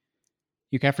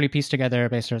 You carefully piece together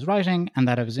Besseler's writing and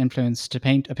that of his influence to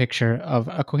paint a picture of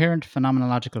a coherent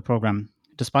phenomenological program,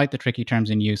 despite the tricky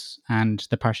terms in use and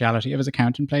the partiality of his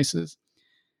account in places.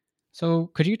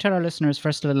 So could you tell our listeners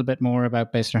first a little bit more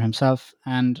about Besseler himself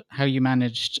and how you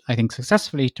managed, I think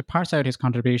successfully, to parse out his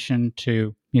contribution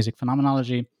to music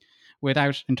phenomenology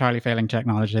without entirely failing to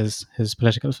acknowledge his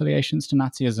political affiliations to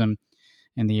Nazism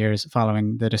in the years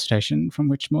following the dissertation from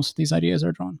which most of these ideas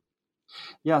are drawn?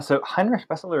 Yeah, so Heinrich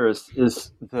Besseler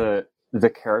is the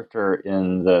character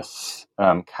in this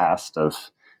cast of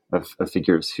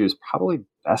figures who's probably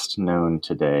best known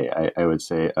today, I would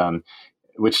say,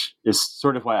 which is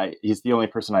sort of why he's the only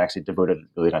person I actually devoted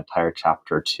really an entire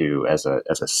chapter to as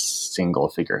a single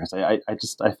figure.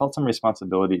 Because I felt some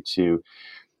responsibility to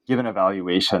give an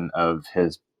evaluation of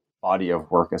his body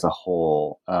of work as a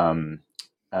whole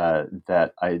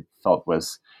that I felt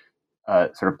was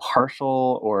sort of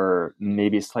partial or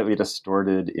maybe slightly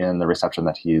distorted in the reception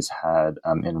that he's had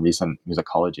in recent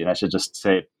musicology. And I should just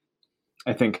say,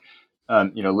 I think,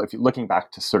 if you're looking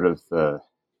back to sort of the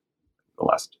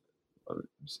last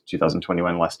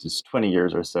 2021, last 20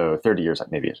 years or so, 30 years,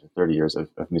 maybe 30 years of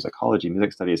musicology,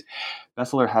 music studies,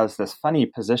 Besseler has this funny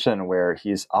position where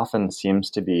he's often seems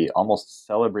to be almost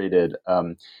celebrated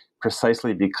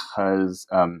precisely because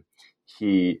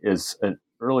he is an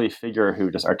early figure who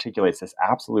just articulates this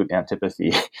absolute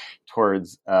antipathy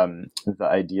towards the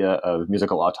idea of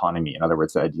musical autonomy. In other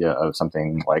words, the idea of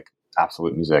something like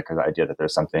absolute music, or the idea that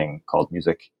there's something called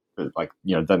music, like,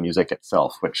 the music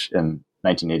itself, which in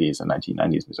 1980s and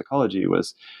 1990s musicology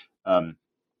was,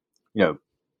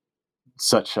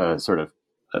 such a sort of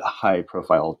a high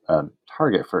profile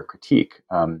target for critique.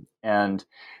 And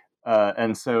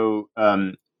so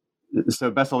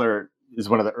Besseler is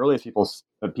one of the earliest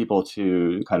people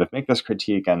to kind of make this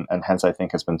critique, and hence I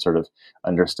think has been sort of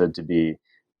understood to be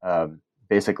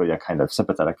basically a kind of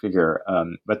sympathetic figure.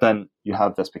 But then you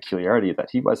have this peculiarity that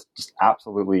he was just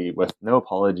absolutely, with no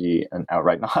apology, an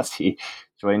outright Nazi,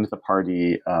 joined the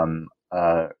party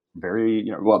very,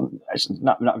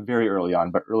 not very early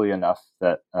on, but early enough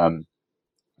that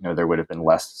there would have been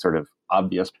less sort of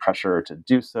obvious pressure to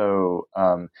do so.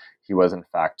 He was in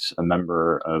fact a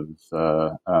member of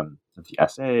the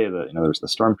SA, there's the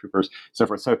stormtroopers, so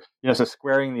forth. So so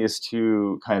squaring these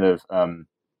two kind of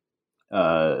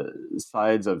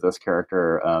sides of this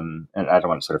character, and I don't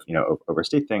want to sort of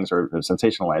overstate things or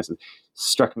sensationalize it,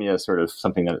 struck me as sort of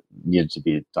something that needed to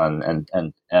be done.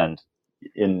 And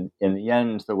in the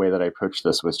end, the way that I approached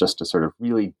this was just to sort of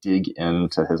really dig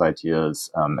into his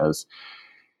ideas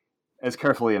as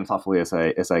carefully and thoughtfully as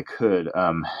I could,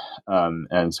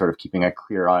 and sort of keeping a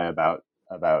clear eye about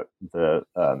about the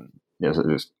so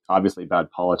there's obviously bad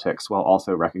politics, while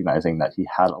also recognizing that he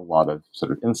had a lot of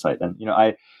sort of insight. And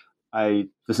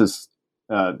this is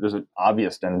there's an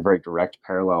obvious and very direct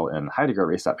parallel in Heidegger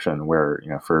reception, where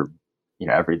for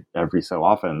every so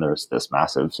often there's this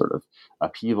massive sort of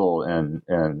upheaval in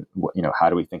how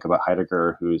do we think about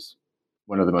Heidegger, who's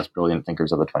one of the most brilliant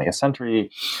thinkers of the 20th century.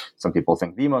 Some people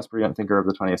think the most brilliant thinker of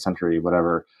the 20th century,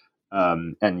 whatever.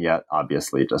 And yet,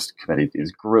 obviously, just committed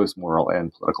these gross moral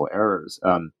and political errors.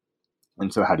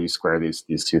 And so, how do you square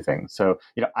these two things? So,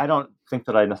 I don't think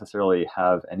that I necessarily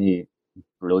have any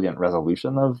brilliant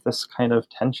resolution of this kind of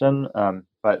tension,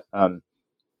 but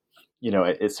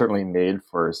it's certainly made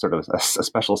for sort of a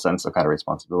special sense of kind of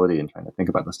responsibility in trying to think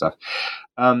about this stuff.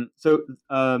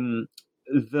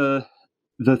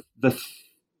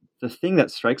 The thing that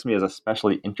strikes me as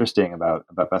especially interesting about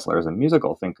Bessler as a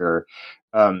musical thinker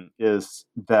is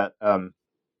that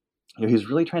he's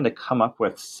really trying to come up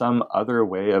with some other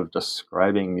way of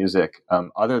describing music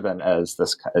other than as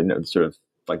this kind of sort of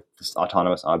like this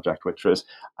autonomous object, which was,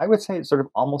 I would say, sort of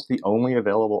almost the only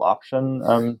available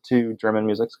option to German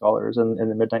music scholars in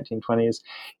the mid-1920s.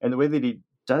 And the way that he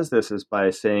does this is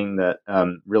by saying that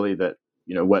really that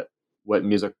what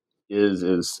music is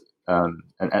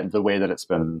and the way that it's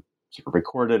been sort of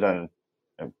recorded and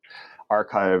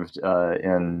archived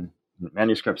in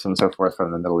manuscripts and so forth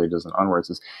from the Middle Ages and onwards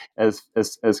is as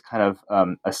kind of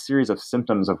a series of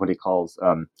symptoms of what he calls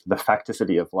the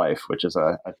facticity of life, which is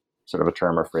a sort of a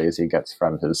term or phrase he gets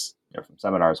from his from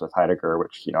seminars with Heidegger,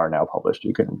 which are now published.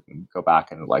 You can go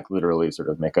back and like literally sort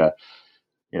of make a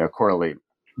correlate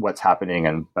what's happening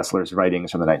in Bessler's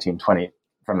writings from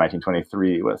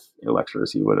 1923 with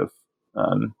lectures he would have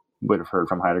heard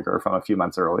from Heidegger from a few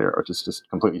months earlier, which is just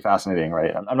completely fascinating,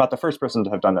 right? I'm not the first person to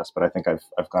have done this, but I think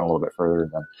I've gone a little bit further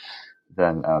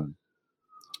than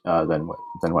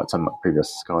what some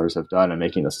previous scholars have done in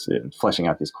making this, fleshing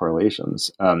out these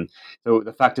correlations. So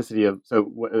the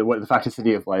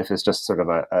facticity of life is just sort of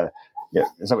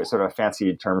it's always sort of a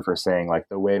fancy term for saying like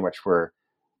the way in which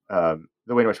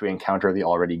we encounter the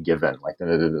already given, like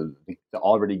the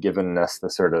already givenness, the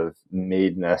sort of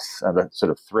madeness, the sort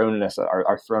of thrownness,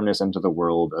 our thrownness into the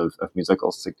world of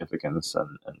musical significance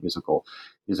and musical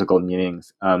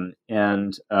meanings.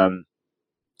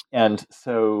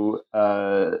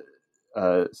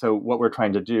 So what we're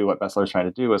trying to do, what Bessler's trying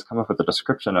to do, is come up with a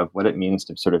description of what it means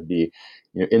to sort of be,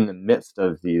 in the midst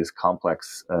of these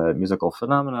complex musical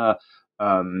phenomena,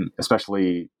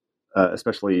 especially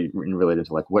related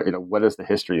to like what is the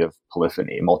history of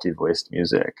polyphony, multi-voiced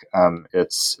music.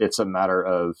 It's a matter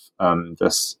of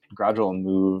this gradual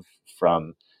move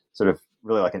from sort of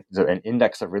really like an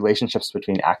index of relationships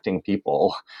between acting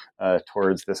people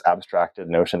towards this abstracted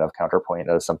notion of counterpoint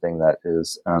as something that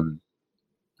is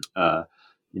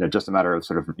just a matter of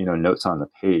sort of notes on the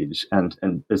page. And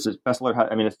Bessler,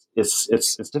 I mean,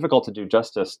 it's difficult to do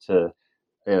justice to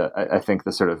I think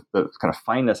the sort of the kind of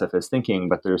fineness of his thinking,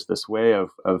 but there's this way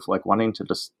of like wanting to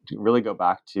just really go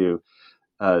back to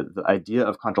the idea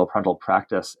of contrapuntal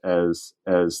practice as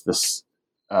this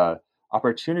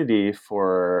opportunity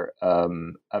for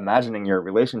imagining your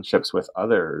relationships with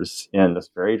others in this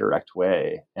very direct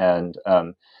way, and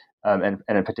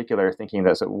in particular thinking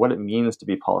that what it means to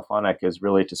be polyphonic is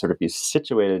really to sort of be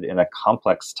situated in a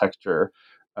complex texture.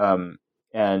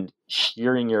 And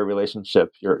hearing your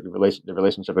relationship, the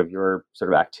relationship of your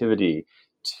sort of activity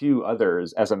to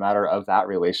others as a matter of that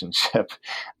relationship,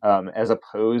 as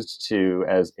opposed to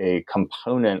as a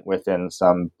component within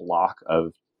some block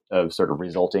of sort of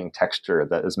resulting texture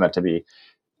that is meant to be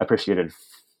appreciated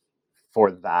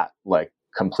for that like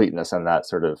completeness and that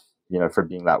sort of for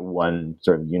being that one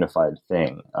sort of unified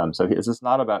thing. So this is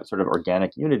not about sort of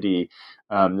organic unity.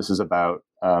 This is about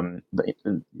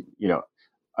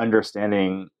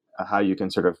understanding how you can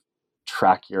sort of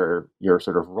track your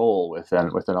sort of role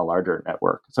within a larger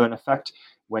network. So in effect,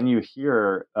 when you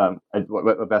hear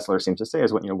what Bessler seems to say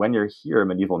is when you hear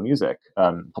medieval music,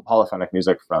 polyphonic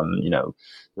music from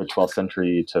the 12th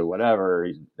century to whatever.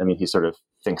 I mean, he sort of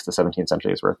thinks the 17th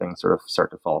century is where things sort of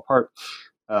start to fall apart.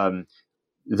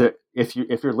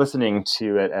 If you're listening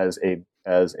to it as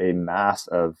a mass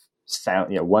of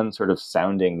sound, one sort of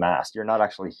sounding mass, you're not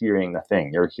actually hearing the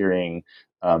thing. You're hearing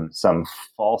some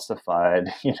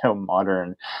falsified,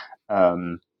 modern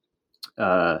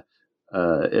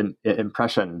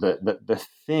impression. The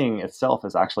thing itself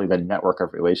is actually the network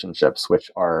of relationships, which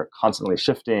are constantly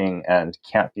shifting and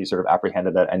can't be sort of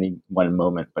apprehended at any one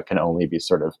moment, but can only be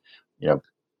sort of,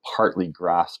 partly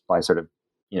grasped by sort of,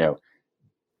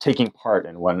 taking part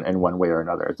in one way or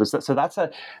another. So that's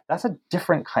a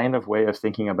different kind of way of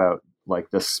thinking about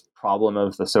like this problem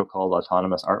of the so-called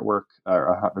autonomous artwork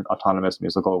or autonomous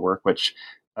musical work, which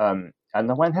on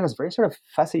the one hand is very sort of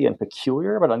fussy and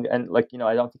peculiar, but I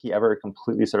don't think he ever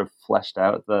completely sort of fleshed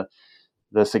out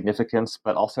the significance,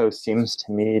 but also seems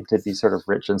to me to be sort of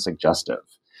rich and suggestive.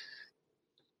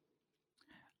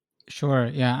 Sure,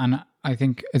 yeah, and I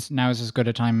think now is as good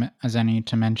a time as any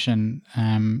to mention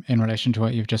in relation to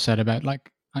what you've just said about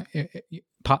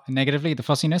negatively the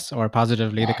fussiness, or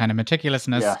positively the kind of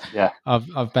meticulousness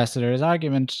of Besseter's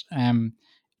argument.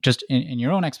 Just in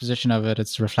your own exposition of it,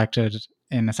 it's reflected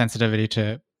in a sensitivity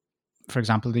to, for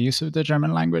example, the use of the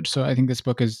German language. So I think this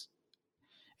book is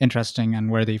interesting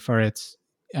and worthy for its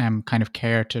kind of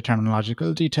care to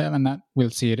terminological detail, and that we'll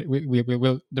see it.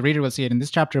 The reader will see it in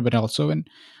this chapter, but also in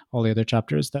all the other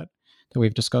chapters that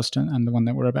we've discussed, and the one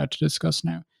that we're about to discuss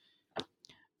now.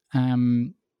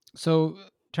 So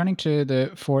turning to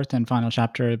the fourth and final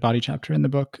chapter, body chapter in the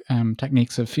book,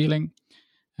 Techniques of Feeling.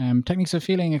 Techniques of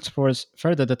Feeling explores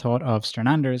further the thought of Stern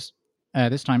Anders,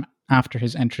 this time after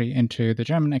his entry into the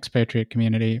German expatriate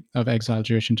community of exiled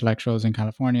Jewish intellectuals in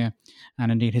California,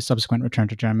 and indeed his subsequent return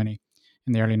to Germany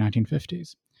in the early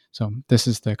 1950s. So this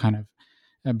is the kind of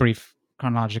a brief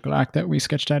chronological act that we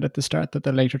sketched out at the start that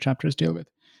the later chapters deal with,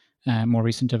 more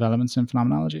recent developments in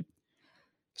phenomenology.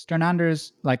 Stern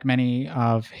Anders, like many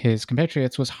of his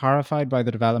compatriots, was horrified by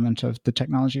the development of the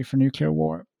technology for nuclear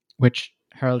war, which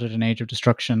heralded an age of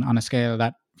destruction on a scale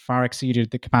that far exceeded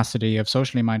the capacity of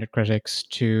socially minded critics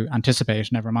to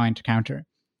anticipate, never mind to counter.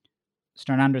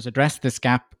 Stern Anders addressed this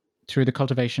gap through the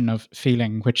cultivation of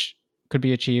feeling, which could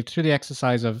be achieved through the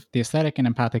exercise of the aesthetic and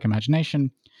empathic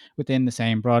imagination within the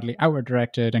same broadly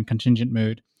outward-directed and contingent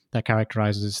mood that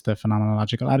characterizes the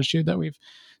phenomenological attitude that we've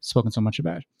spoken so much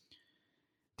about.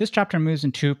 This chapter moves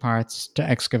in two parts to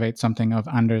excavate something of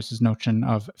Anders' notion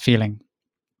of feeling,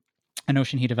 a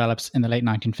notion he develops in the late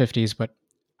 1950s, but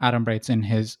adumbrates in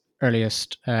his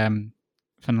earliest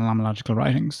phenomenological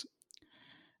writings.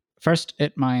 First,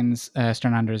 it mines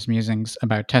Stern Anders' musings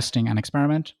about testing and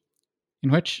experiment, in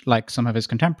which, like some of his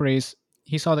contemporaries,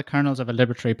 he saw the kernels of a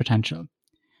liberatory potential.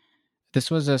 This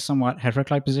was a somewhat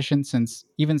Heydrich-like position, since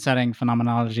even setting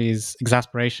phenomenology's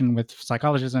exasperation with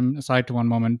psychologism aside to one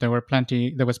moment, there was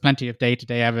plenty of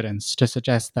day-to-day evidence to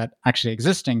suggest that actually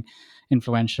existing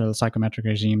influential psychometric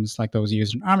regimes like those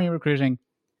used in army recruiting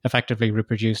effectively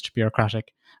reproduced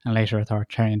bureaucratic and later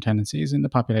authoritarian tendencies in the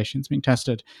populations being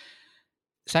tested.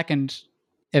 Second,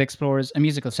 it explores a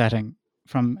musical setting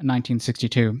from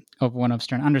 1962 of one of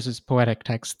Stern Anders' poetic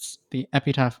texts, the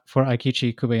Epitaph for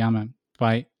Eikichi Kubayama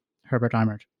by Herbert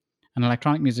Eimert, an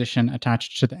electronic musician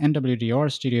attached to the NWDR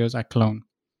studios at Cologne.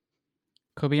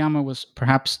 Kubayama was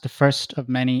perhaps the first of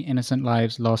many innocent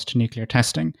lives lost to nuclear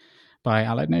testing by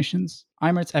Allied nations.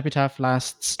 Eimert's epitaph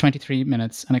lasts 23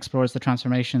 minutes and explores the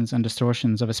transformations and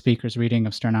distortions of a speaker's reading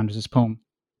of Stern Anders' poem.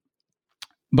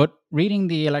 But reading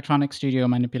the electronic studio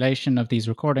manipulation of these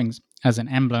recordings as an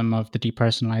emblem of the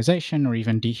depersonalization or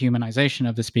even dehumanization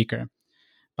of the speaker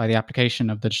by the application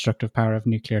of the destructive power of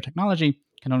nuclear technology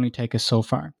can only take us so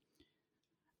far.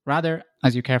 Rather,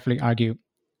 as you carefully argue,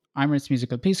 Eimert's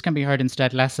musical piece can be heard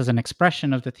instead less as an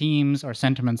expression of the themes or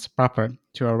sentiments proper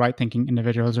to a right-thinking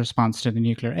individual's response to the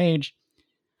nuclear age,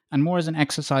 and more as an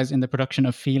exercise in the production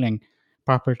of feeling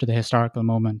proper to the historical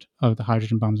moment of the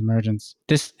hydrogen bomb's emergence.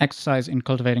 This exercise in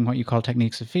cultivating what you call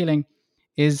techniques of feeling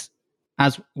is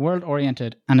as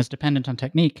world-oriented and as dependent on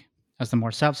technique as the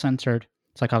more self-centered,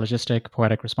 psychologistic,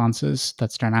 poetic responses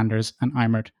that Stern Anders and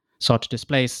Eimert sought to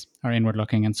displace are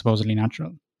inward-looking and supposedly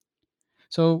natural.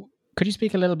 So, could you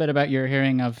speak a little bit about your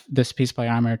hearing of this piece by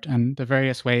Eimert and the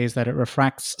various ways that it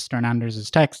refracts Stern Anders'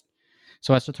 text,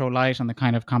 so as to throw light on the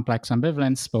kind of complex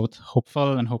ambivalence, both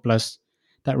hopeful and hopeless,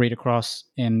 that read across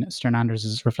in Stern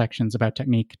Anders' reflections about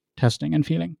technique, testing, and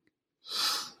feeling?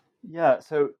 Yeah,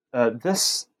 so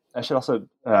this, I should also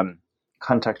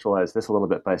contextualize this a little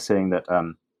bit by saying that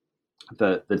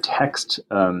the text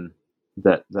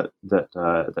that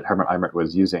Herbert Eimert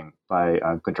was using by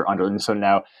Günther Anders, and so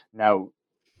now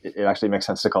it actually makes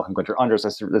sense to call him Günther Anders.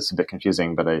 That's a bit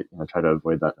confusing, but I try to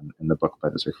avoid that in the book by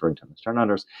just referring to him as Stern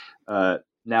Anders.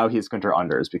 Now he's Günther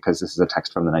Anders because this is a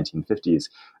text from the 1950s.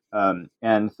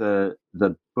 And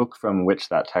the book from which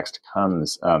that text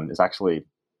comes is actually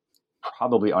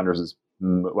probably Anders's,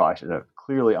 well, I should have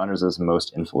clearly Anders's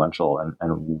most influential and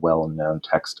well-known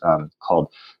text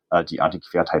called Die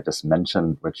Antiquitätheit des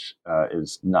Menschen, which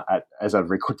is not, as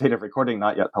of date of recording,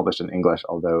 not yet published in English,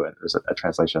 although there's a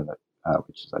translation that,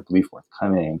 which is, I believe,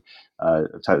 forthcoming,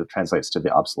 translates to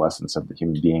the obsolescence of the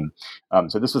human being.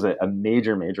 So this was a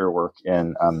major work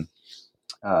in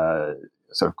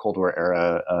sort of Cold War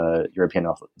era European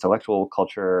intellectual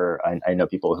culture. I know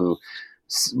people who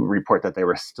report that they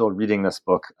were still reading this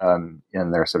book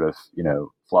in their sort of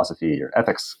philosophy or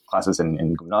ethics classes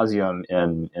in gymnasium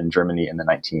in Germany in the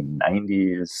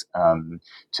 1990s,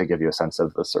 to give you a sense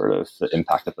of the sort of the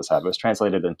impact that this had. It was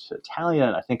translated into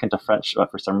Italian, I think into French, but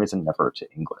for some reason never to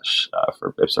English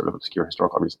for sort of obscure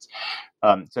historical reasons.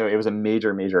 So it was a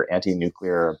major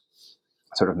anti-nuclear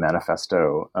sort of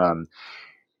manifesto.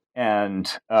 And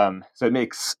so it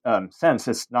makes sense.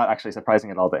 It's not actually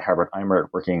surprising at all that Herbert Eimert,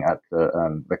 working at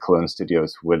the Cologne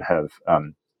studios, would have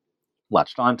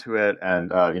latched onto it and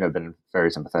been very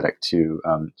sympathetic to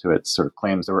its sort of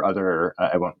claims. There were other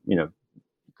I won't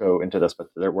go into this, but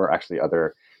there were actually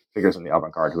other figures in the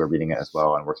avant-garde who were reading it as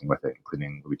well and working with it,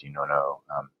 including Luigi Nono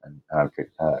and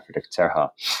Friedrich Zerha.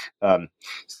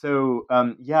 So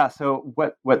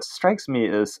what strikes me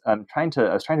is I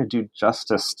was trying to do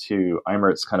justice to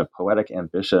Eimert's kind of poetic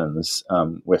ambitions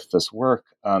with this work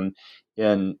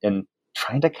in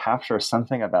trying to capture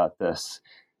something about this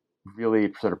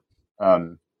really sort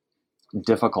of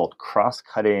difficult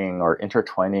cross-cutting or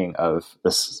intertwining of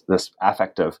this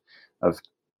affect of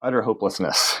utter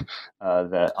hopelessness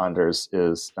that Anders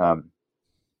is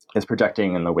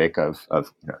projecting in the wake of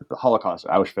the Holocaust,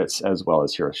 Auschwitz, as well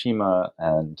as Hiroshima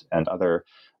and other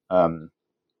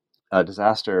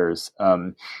disasters,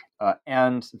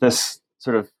 and this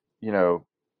sort of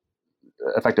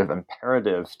effective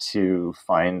imperative to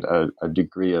find a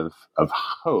degree of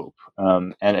hope,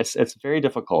 and it's very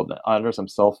difficult. Anders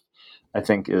himself, I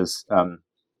think, is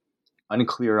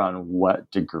unclear on what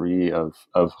degree of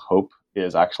hope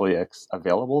is actually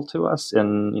available to us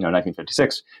in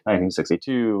 1956,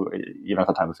 1962, even at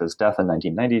the time of his death in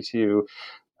 1992.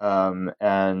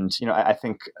 And I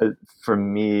think for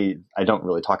me, I don't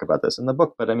really talk about this in the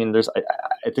book, but I mean,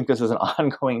 I think this is an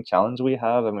ongoing challenge we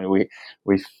have. I mean,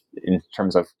 we in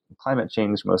terms of climate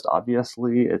change, most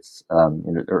obviously, it's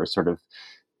or sort of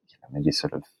maybe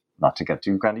sort of not to get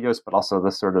too grandiose, but also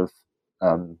this sort of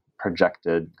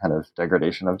projected kind of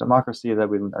degradation of democracy that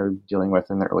we are dealing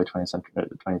with in the early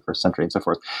 21st century and so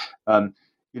forth. And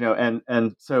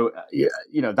so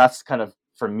that's kind of,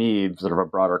 for me, sort of a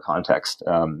broader context.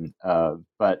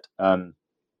 But I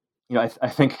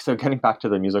think, so getting back to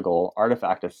the musical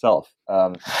artifact itself,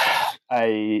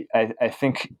 I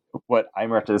think what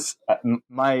Eimert is,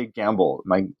 my gamble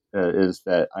is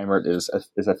that Eimert is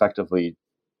effectively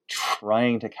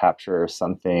trying to capture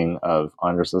something of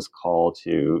Anders's call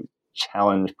to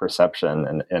challenge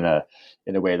perception in a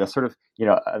way that's sort of,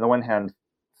 on the one hand,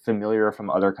 familiar from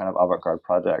other kind of avant-garde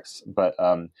projects, but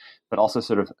also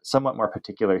sort of somewhat more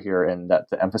particular here in that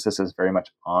the emphasis is very much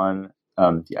on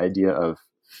the idea of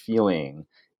feeling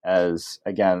as,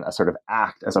 again, a sort of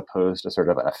act as opposed to sort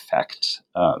of an effect,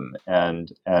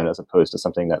 and as opposed to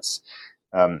something that's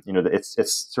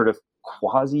it's sort of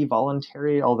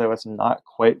quasi-voluntary, although it's not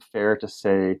quite fair to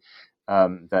say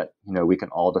that we can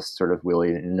all just sort of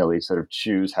willy-nilly sort of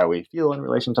choose how we feel in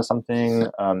relation to something.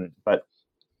 But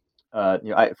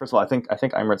first of all, I think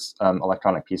Eimert's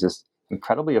electronic piece is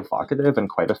incredibly evocative and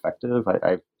quite effective.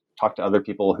 I've talked to other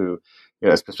people who,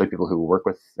 especially people who work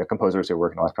with composers who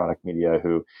work in electronic media,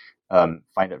 who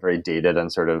find it very dated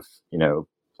and sort of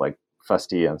like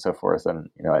fusty and so forth. And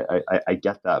I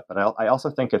get that, but I also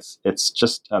think it's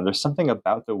just there's something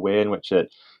about the way in which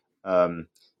it,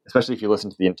 especially if you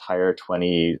listen to the entire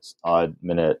 20 odd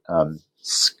minute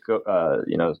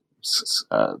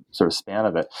sort of span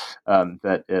of it,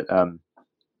 that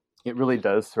it really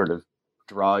does sort of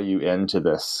draw you into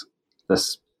this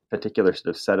particular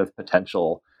sort of set of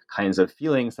potential kinds of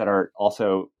feelings that are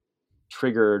also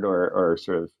triggered or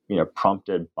sort of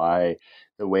prompted by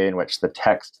the way in which the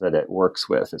text that it works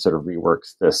with, it sort of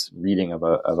reworks this reading of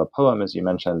a poem, as you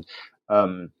mentioned,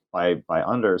 by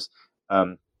Anders,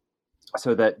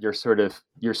 so that you're sort of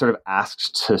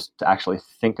asked to actually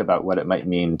think about what it might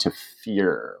mean to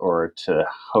fear or to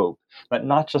hope, but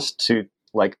not just to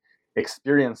like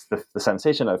experience the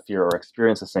sensation of fear or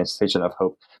experience the sensation of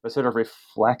hope, but sort of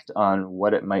reflect on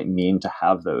what it might mean to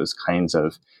have those kinds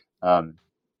of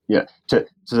to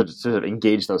sort of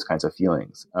engage those kinds of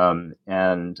feelings,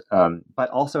 but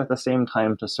also at the same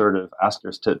time to sort of ask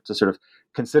us to sort of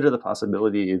consider the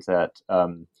possibility that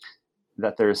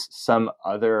that there's some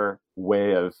other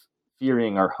way of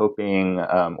fearing or hoping,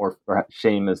 or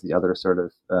shame is the other sort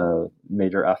of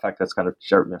major affect that's kind of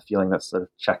feeling that's sort of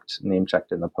name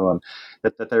checked in the poem,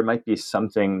 that there might be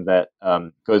something that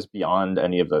goes beyond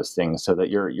any of those things, so that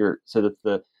so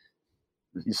that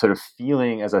sort of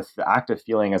feeling as the act of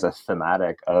feeling as a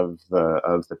thematic of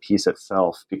the piece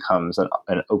itself becomes an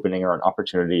opening or an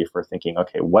opportunity for thinking,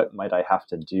 okay, what might I have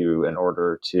to do in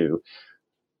order to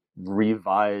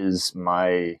revise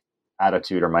my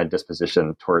attitude or my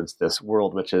disposition towards this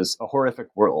world, which is a horrific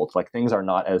world. Like, things are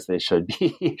not as they should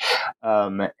be,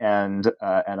 and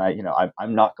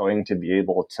I'm not going to be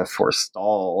able to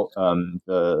forestall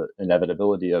the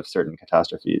inevitability of certain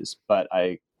catastrophes, but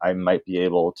I might be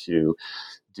able to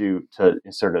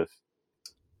sort of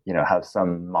have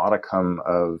some modicum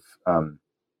of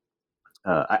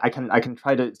I can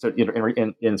try to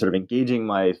in sort of engaging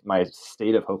my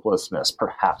state of hopelessness.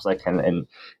 Perhaps I can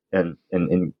and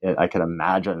I can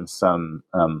imagine some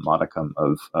modicum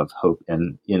of hope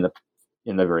in the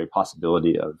very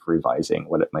possibility of revising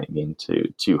what it might mean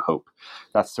to hope.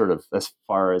 That's sort of as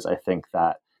far as I think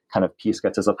that kind of piece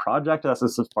gets as a project. That's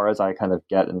as far as I kind of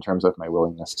get in terms of my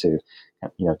willingness to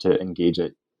engage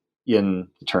it in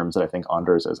the terms that I think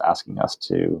Anders is asking us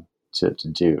to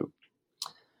do.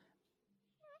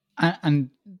 And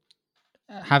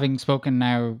having spoken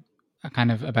now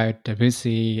kind of about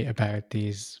Debussy, about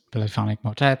these polyphonic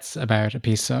motets, about a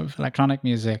piece of electronic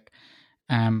music,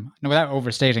 without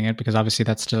overstating it, because obviously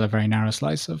that's still a very narrow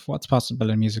slice of what's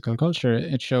possible in musical culture,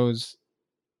 it shows,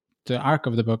 the arc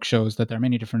of the book shows that there are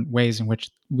many different ways in which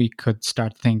we could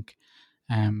start to think,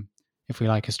 if we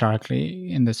like,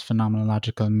 historically in this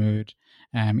phenomenological mood,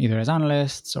 either as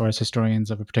analysts or as historians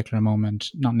of a particular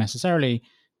moment, not necessarily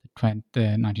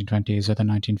the 1920s or the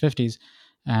 1950s.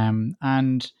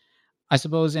 And I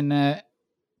suppose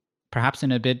perhaps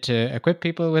in a bid to equip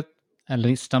people with at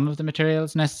least some of the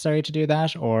materials necessary to do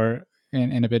that, or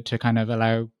in a bid to kind of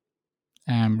allow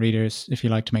readers, if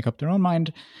you like, to make up their own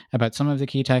mind about some of the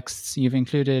key texts, you've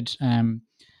included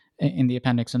in the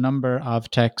appendix a number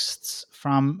of texts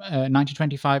from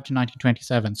 1925 to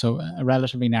 1927, so a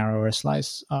relatively narrower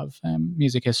slice of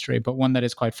music history, but one that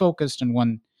is quite focused and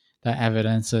one that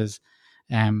evidences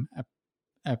a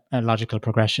logical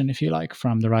progression, if you like,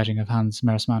 from the writing of Hans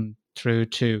Meersmann through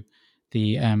to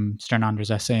the Stern-Anders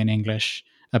essay in English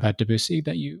about Debussy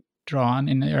that you draw on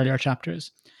in the earlier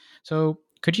chapters. So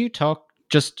could you talk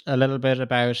just a little bit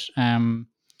about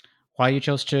why you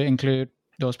chose to include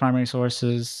those primary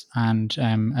sources, and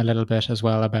a little bit as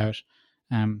well about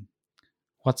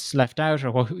what's left out,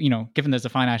 or given there's a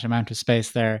finite amount of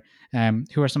space there,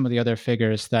 who are some of the other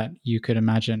figures that you could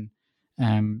imagine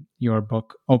your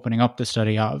book opening up the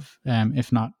study of,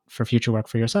 if not for future work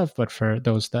for yourself, but for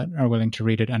those that are willing to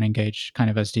read it and engage kind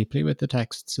of as deeply with the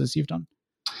texts as you've done?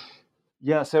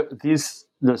 Yeah, so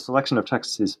the selection of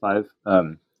texts, these 5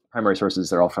 primary sources,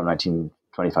 they're all from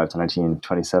 1925 to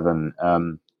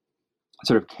 1927,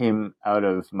 sort of came out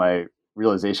of my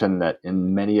realization that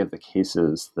in many of the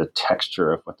cases, the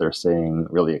texture of what they're saying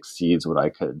really exceeds what I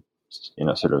could,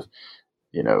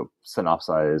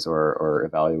 synopsize or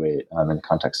evaluate in the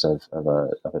context of a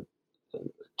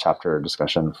chapter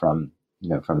discussion from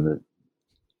the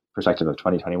perspective of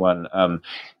 2021.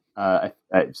 I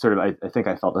think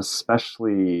I felt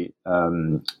especially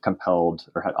compelled,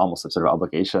 or had almost a sort of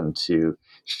obligation, to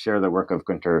share the work of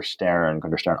Günther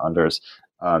Stern-Anders,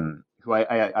 who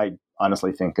I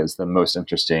honestly think is the most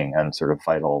interesting and sort of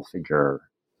vital figure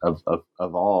of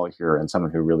all here, and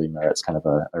someone who really merits kind of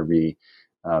a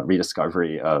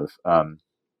rediscovery of.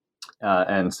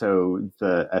 And so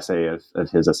the essay of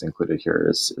his that's included here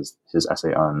is his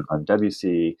essay on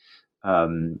Debussy,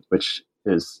 which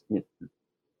is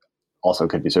also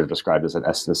could be sort of described as an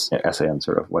essay on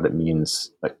sort of what it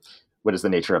means, like what is the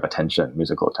nature of attention,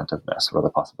 musical attentiveness, what are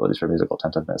the possibilities for musical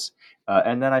attentiveness.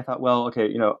 And then I thought, well,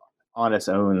 okay, on its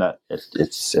own, that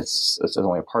it's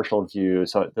only a partial view.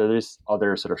 So there's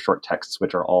other sort of short texts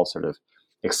which are all sort of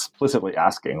explicitly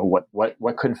asking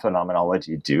what could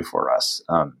phenomenology do for us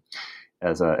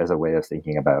as a way of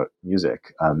thinking about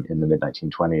music in the mid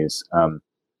 1920s.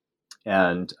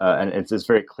 And it's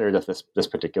very clear that this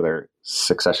particular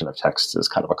succession of texts is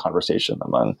kind of a conversation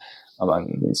among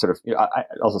sort of,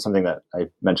 also something that I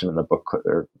mentioned in the book,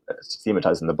 or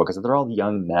thematized in the book, is that they're all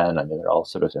young men. I mean, they're all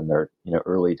sort of in their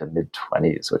early to mid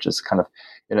 20s, which is kind of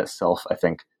in itself, I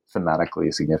think,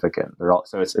 thematically significant. They're all,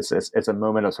 so it's a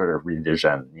moment of sort of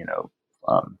revision,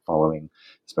 following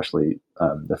especially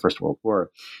the First World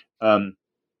War.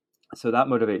 So that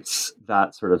motivates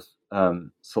that sort of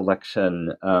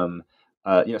selection. And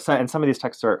some of these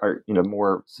texts are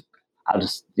more, I'll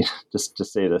just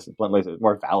say this bluntly,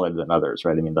 more valid than others,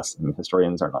 right? I mean,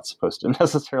 historians are not supposed to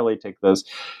necessarily make those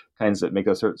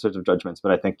sorts of judgments,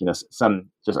 but I think some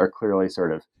just are clearly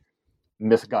sort of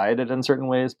misguided in certain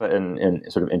ways, but in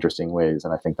sort of interesting ways,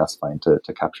 and I think that's fine to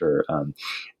capture.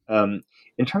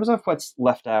 In terms of what's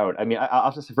left out, I mean, I'll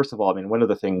have to say, first of all, I mean, one of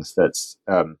the things that's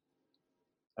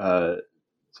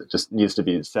just needs to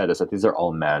be said is that these are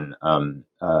all men.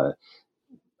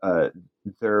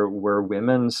 There were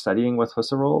women studying with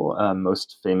Husserl. The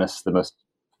most famous,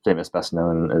 best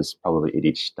known is probably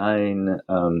Edith Stein,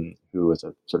 who was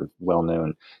a sort of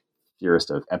well-known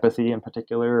theorist of empathy in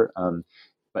particular,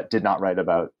 but did not write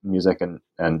about music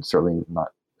and certainly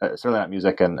not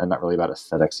music and not really about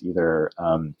aesthetics either.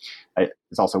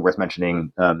 It's also worth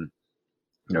mentioning,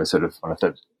 sort of one of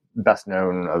the best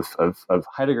known of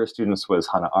Heidegger students was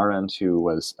Hannah Arendt, who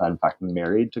was in fact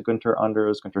married to Günther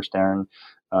Anders, Günther Stern,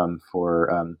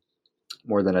 for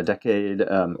more than a decade,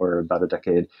 or about a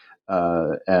decade,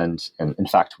 and in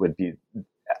fact would be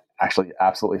actually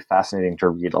absolutely fascinating to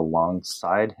read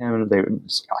alongside him.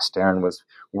 Stern was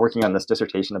working on this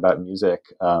dissertation about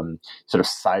music, sort of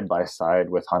side by side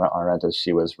with Hannah Arendt as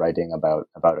she was writing about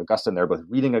Augustine. They're both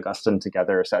reading Augustine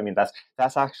together. So I mean,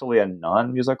 that's actually a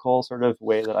non-musical sort of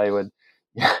way that I would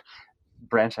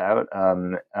branch out.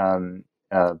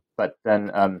 But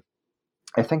then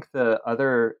I think the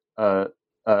other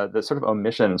the sort of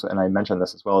omissions, and I mentioned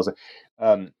this as well,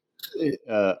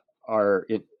 are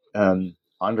it.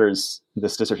 Anders,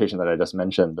 this dissertation that I just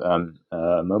mentioned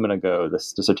a moment ago,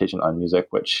 this dissertation on music,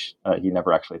 which he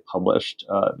never actually published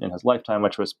in his lifetime,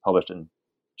 which was published in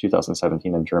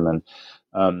 2017 in German.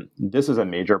 This is a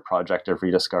major project of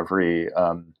rediscovery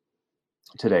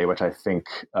today, which I think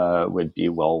would be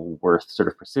well worth sort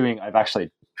of pursuing. I've actually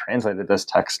translated this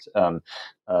text.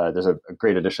 There's a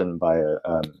great edition by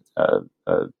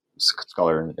a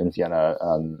scholar in Vienna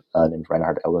named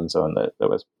Reinhard Ellensohn that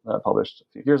was published a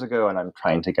few years ago, and I'm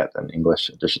trying to get an English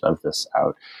edition of this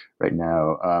out right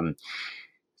now.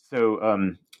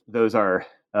 So those are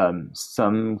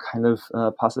some kind of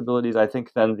possibilities. I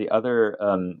think then the other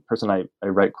person I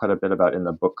write quite a bit about in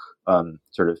the book,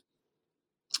 sort of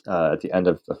at the end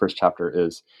of the first chapter,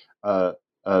 is a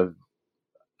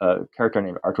character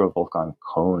named Arthur Wolfgang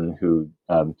Kohn, who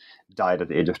died at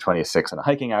the age of 26 in a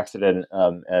hiking accident,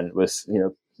 and was,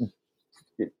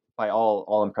 by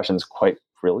all impressions, quite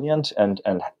brilliant, and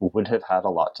would have had a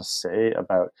lot to say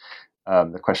about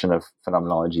the question of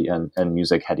phenomenology and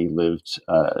music had he lived.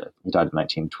 He died in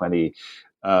 1920,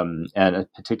 and in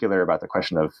particular about the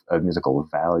question of musical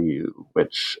value,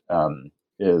 which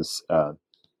is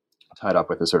tied up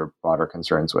with the sort of broader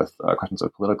concerns with questions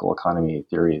of political economy,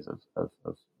 theories of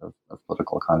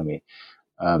political economy.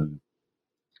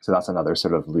 So that's another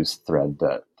sort of loose thread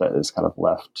that is kind of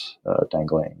left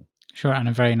dangling. Sure, and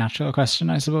a very natural question,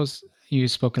 I suppose. You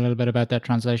spoke a little bit about that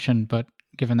translation, but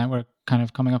given that we're kind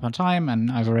of coming up on time,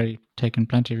 and I've already taken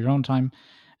plenty of your own time,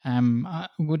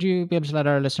 would you be able to let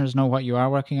our listeners know what you are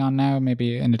working on now,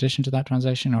 maybe in addition to that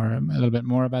translation, or a little bit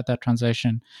more about that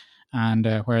translation, and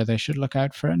where they should look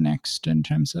out for it next in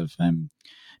terms of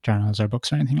journals or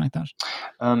books or anything like that?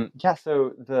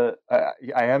 So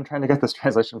I am trying to get this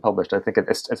translation published. I think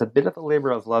it's a bit of a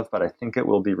labor of love, but I think it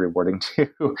will be rewarding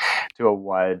to a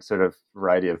wide sort of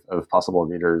variety of possible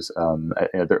readers.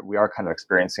 We are kind of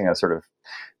experiencing a sort of,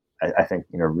 I think,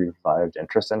 revived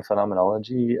interest in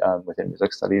phenomenology within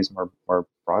music studies more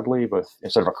broadly, both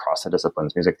sort of across the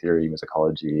disciplines: music theory,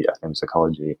 musicology,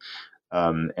 ethnomusicology.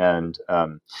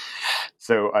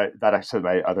 So that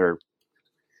actually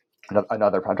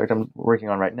another project I'm working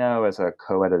on right now is a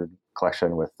co-edited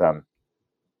collection with my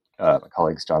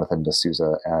colleagues Jonathan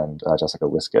D'Souza and Jessica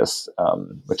Wiskus,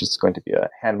 which is going to be a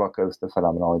handbook of the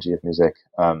phenomenology of music.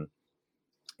 But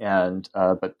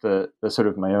the sort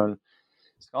of my own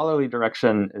scholarly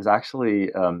direction is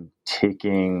actually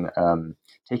taking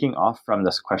off from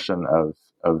this question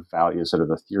of value, sort of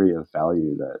a theory of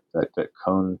value that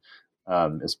Kohn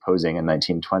is posing in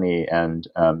 1920, and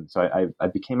so I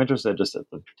became interested just at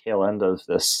the tail end of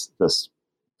this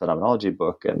phenomenology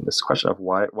book and this question of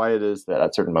why it is that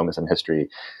at certain moments in history,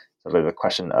 sort of the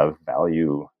question of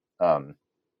value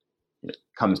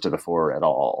comes to the fore at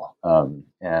all,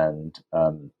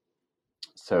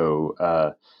 so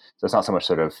it's not so much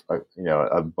sort of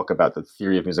a book about the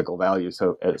theory of musical value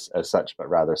as such, but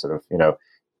rather sort of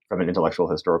from an intellectual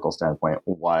historical standpoint,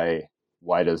 why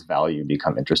does value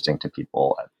become interesting to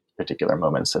people at particular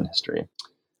moments in history?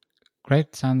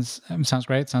 Great. Sounds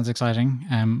great. Sounds exciting.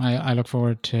 I look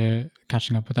forward to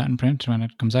catching up with that in print when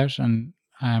it comes out. And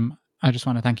I just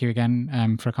want to thank you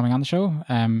again for coming on the show.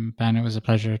 Ben, it was a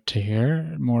pleasure to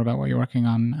hear more about what you're working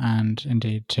on, and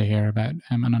indeed to hear about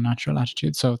an unnatural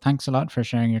attitude. So thanks a lot for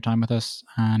sharing your time with us,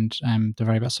 and the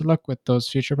very best of luck with those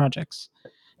future projects.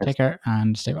 Take care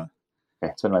and stay well.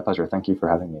 Okay, it's been my pleasure. Thank you for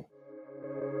having me.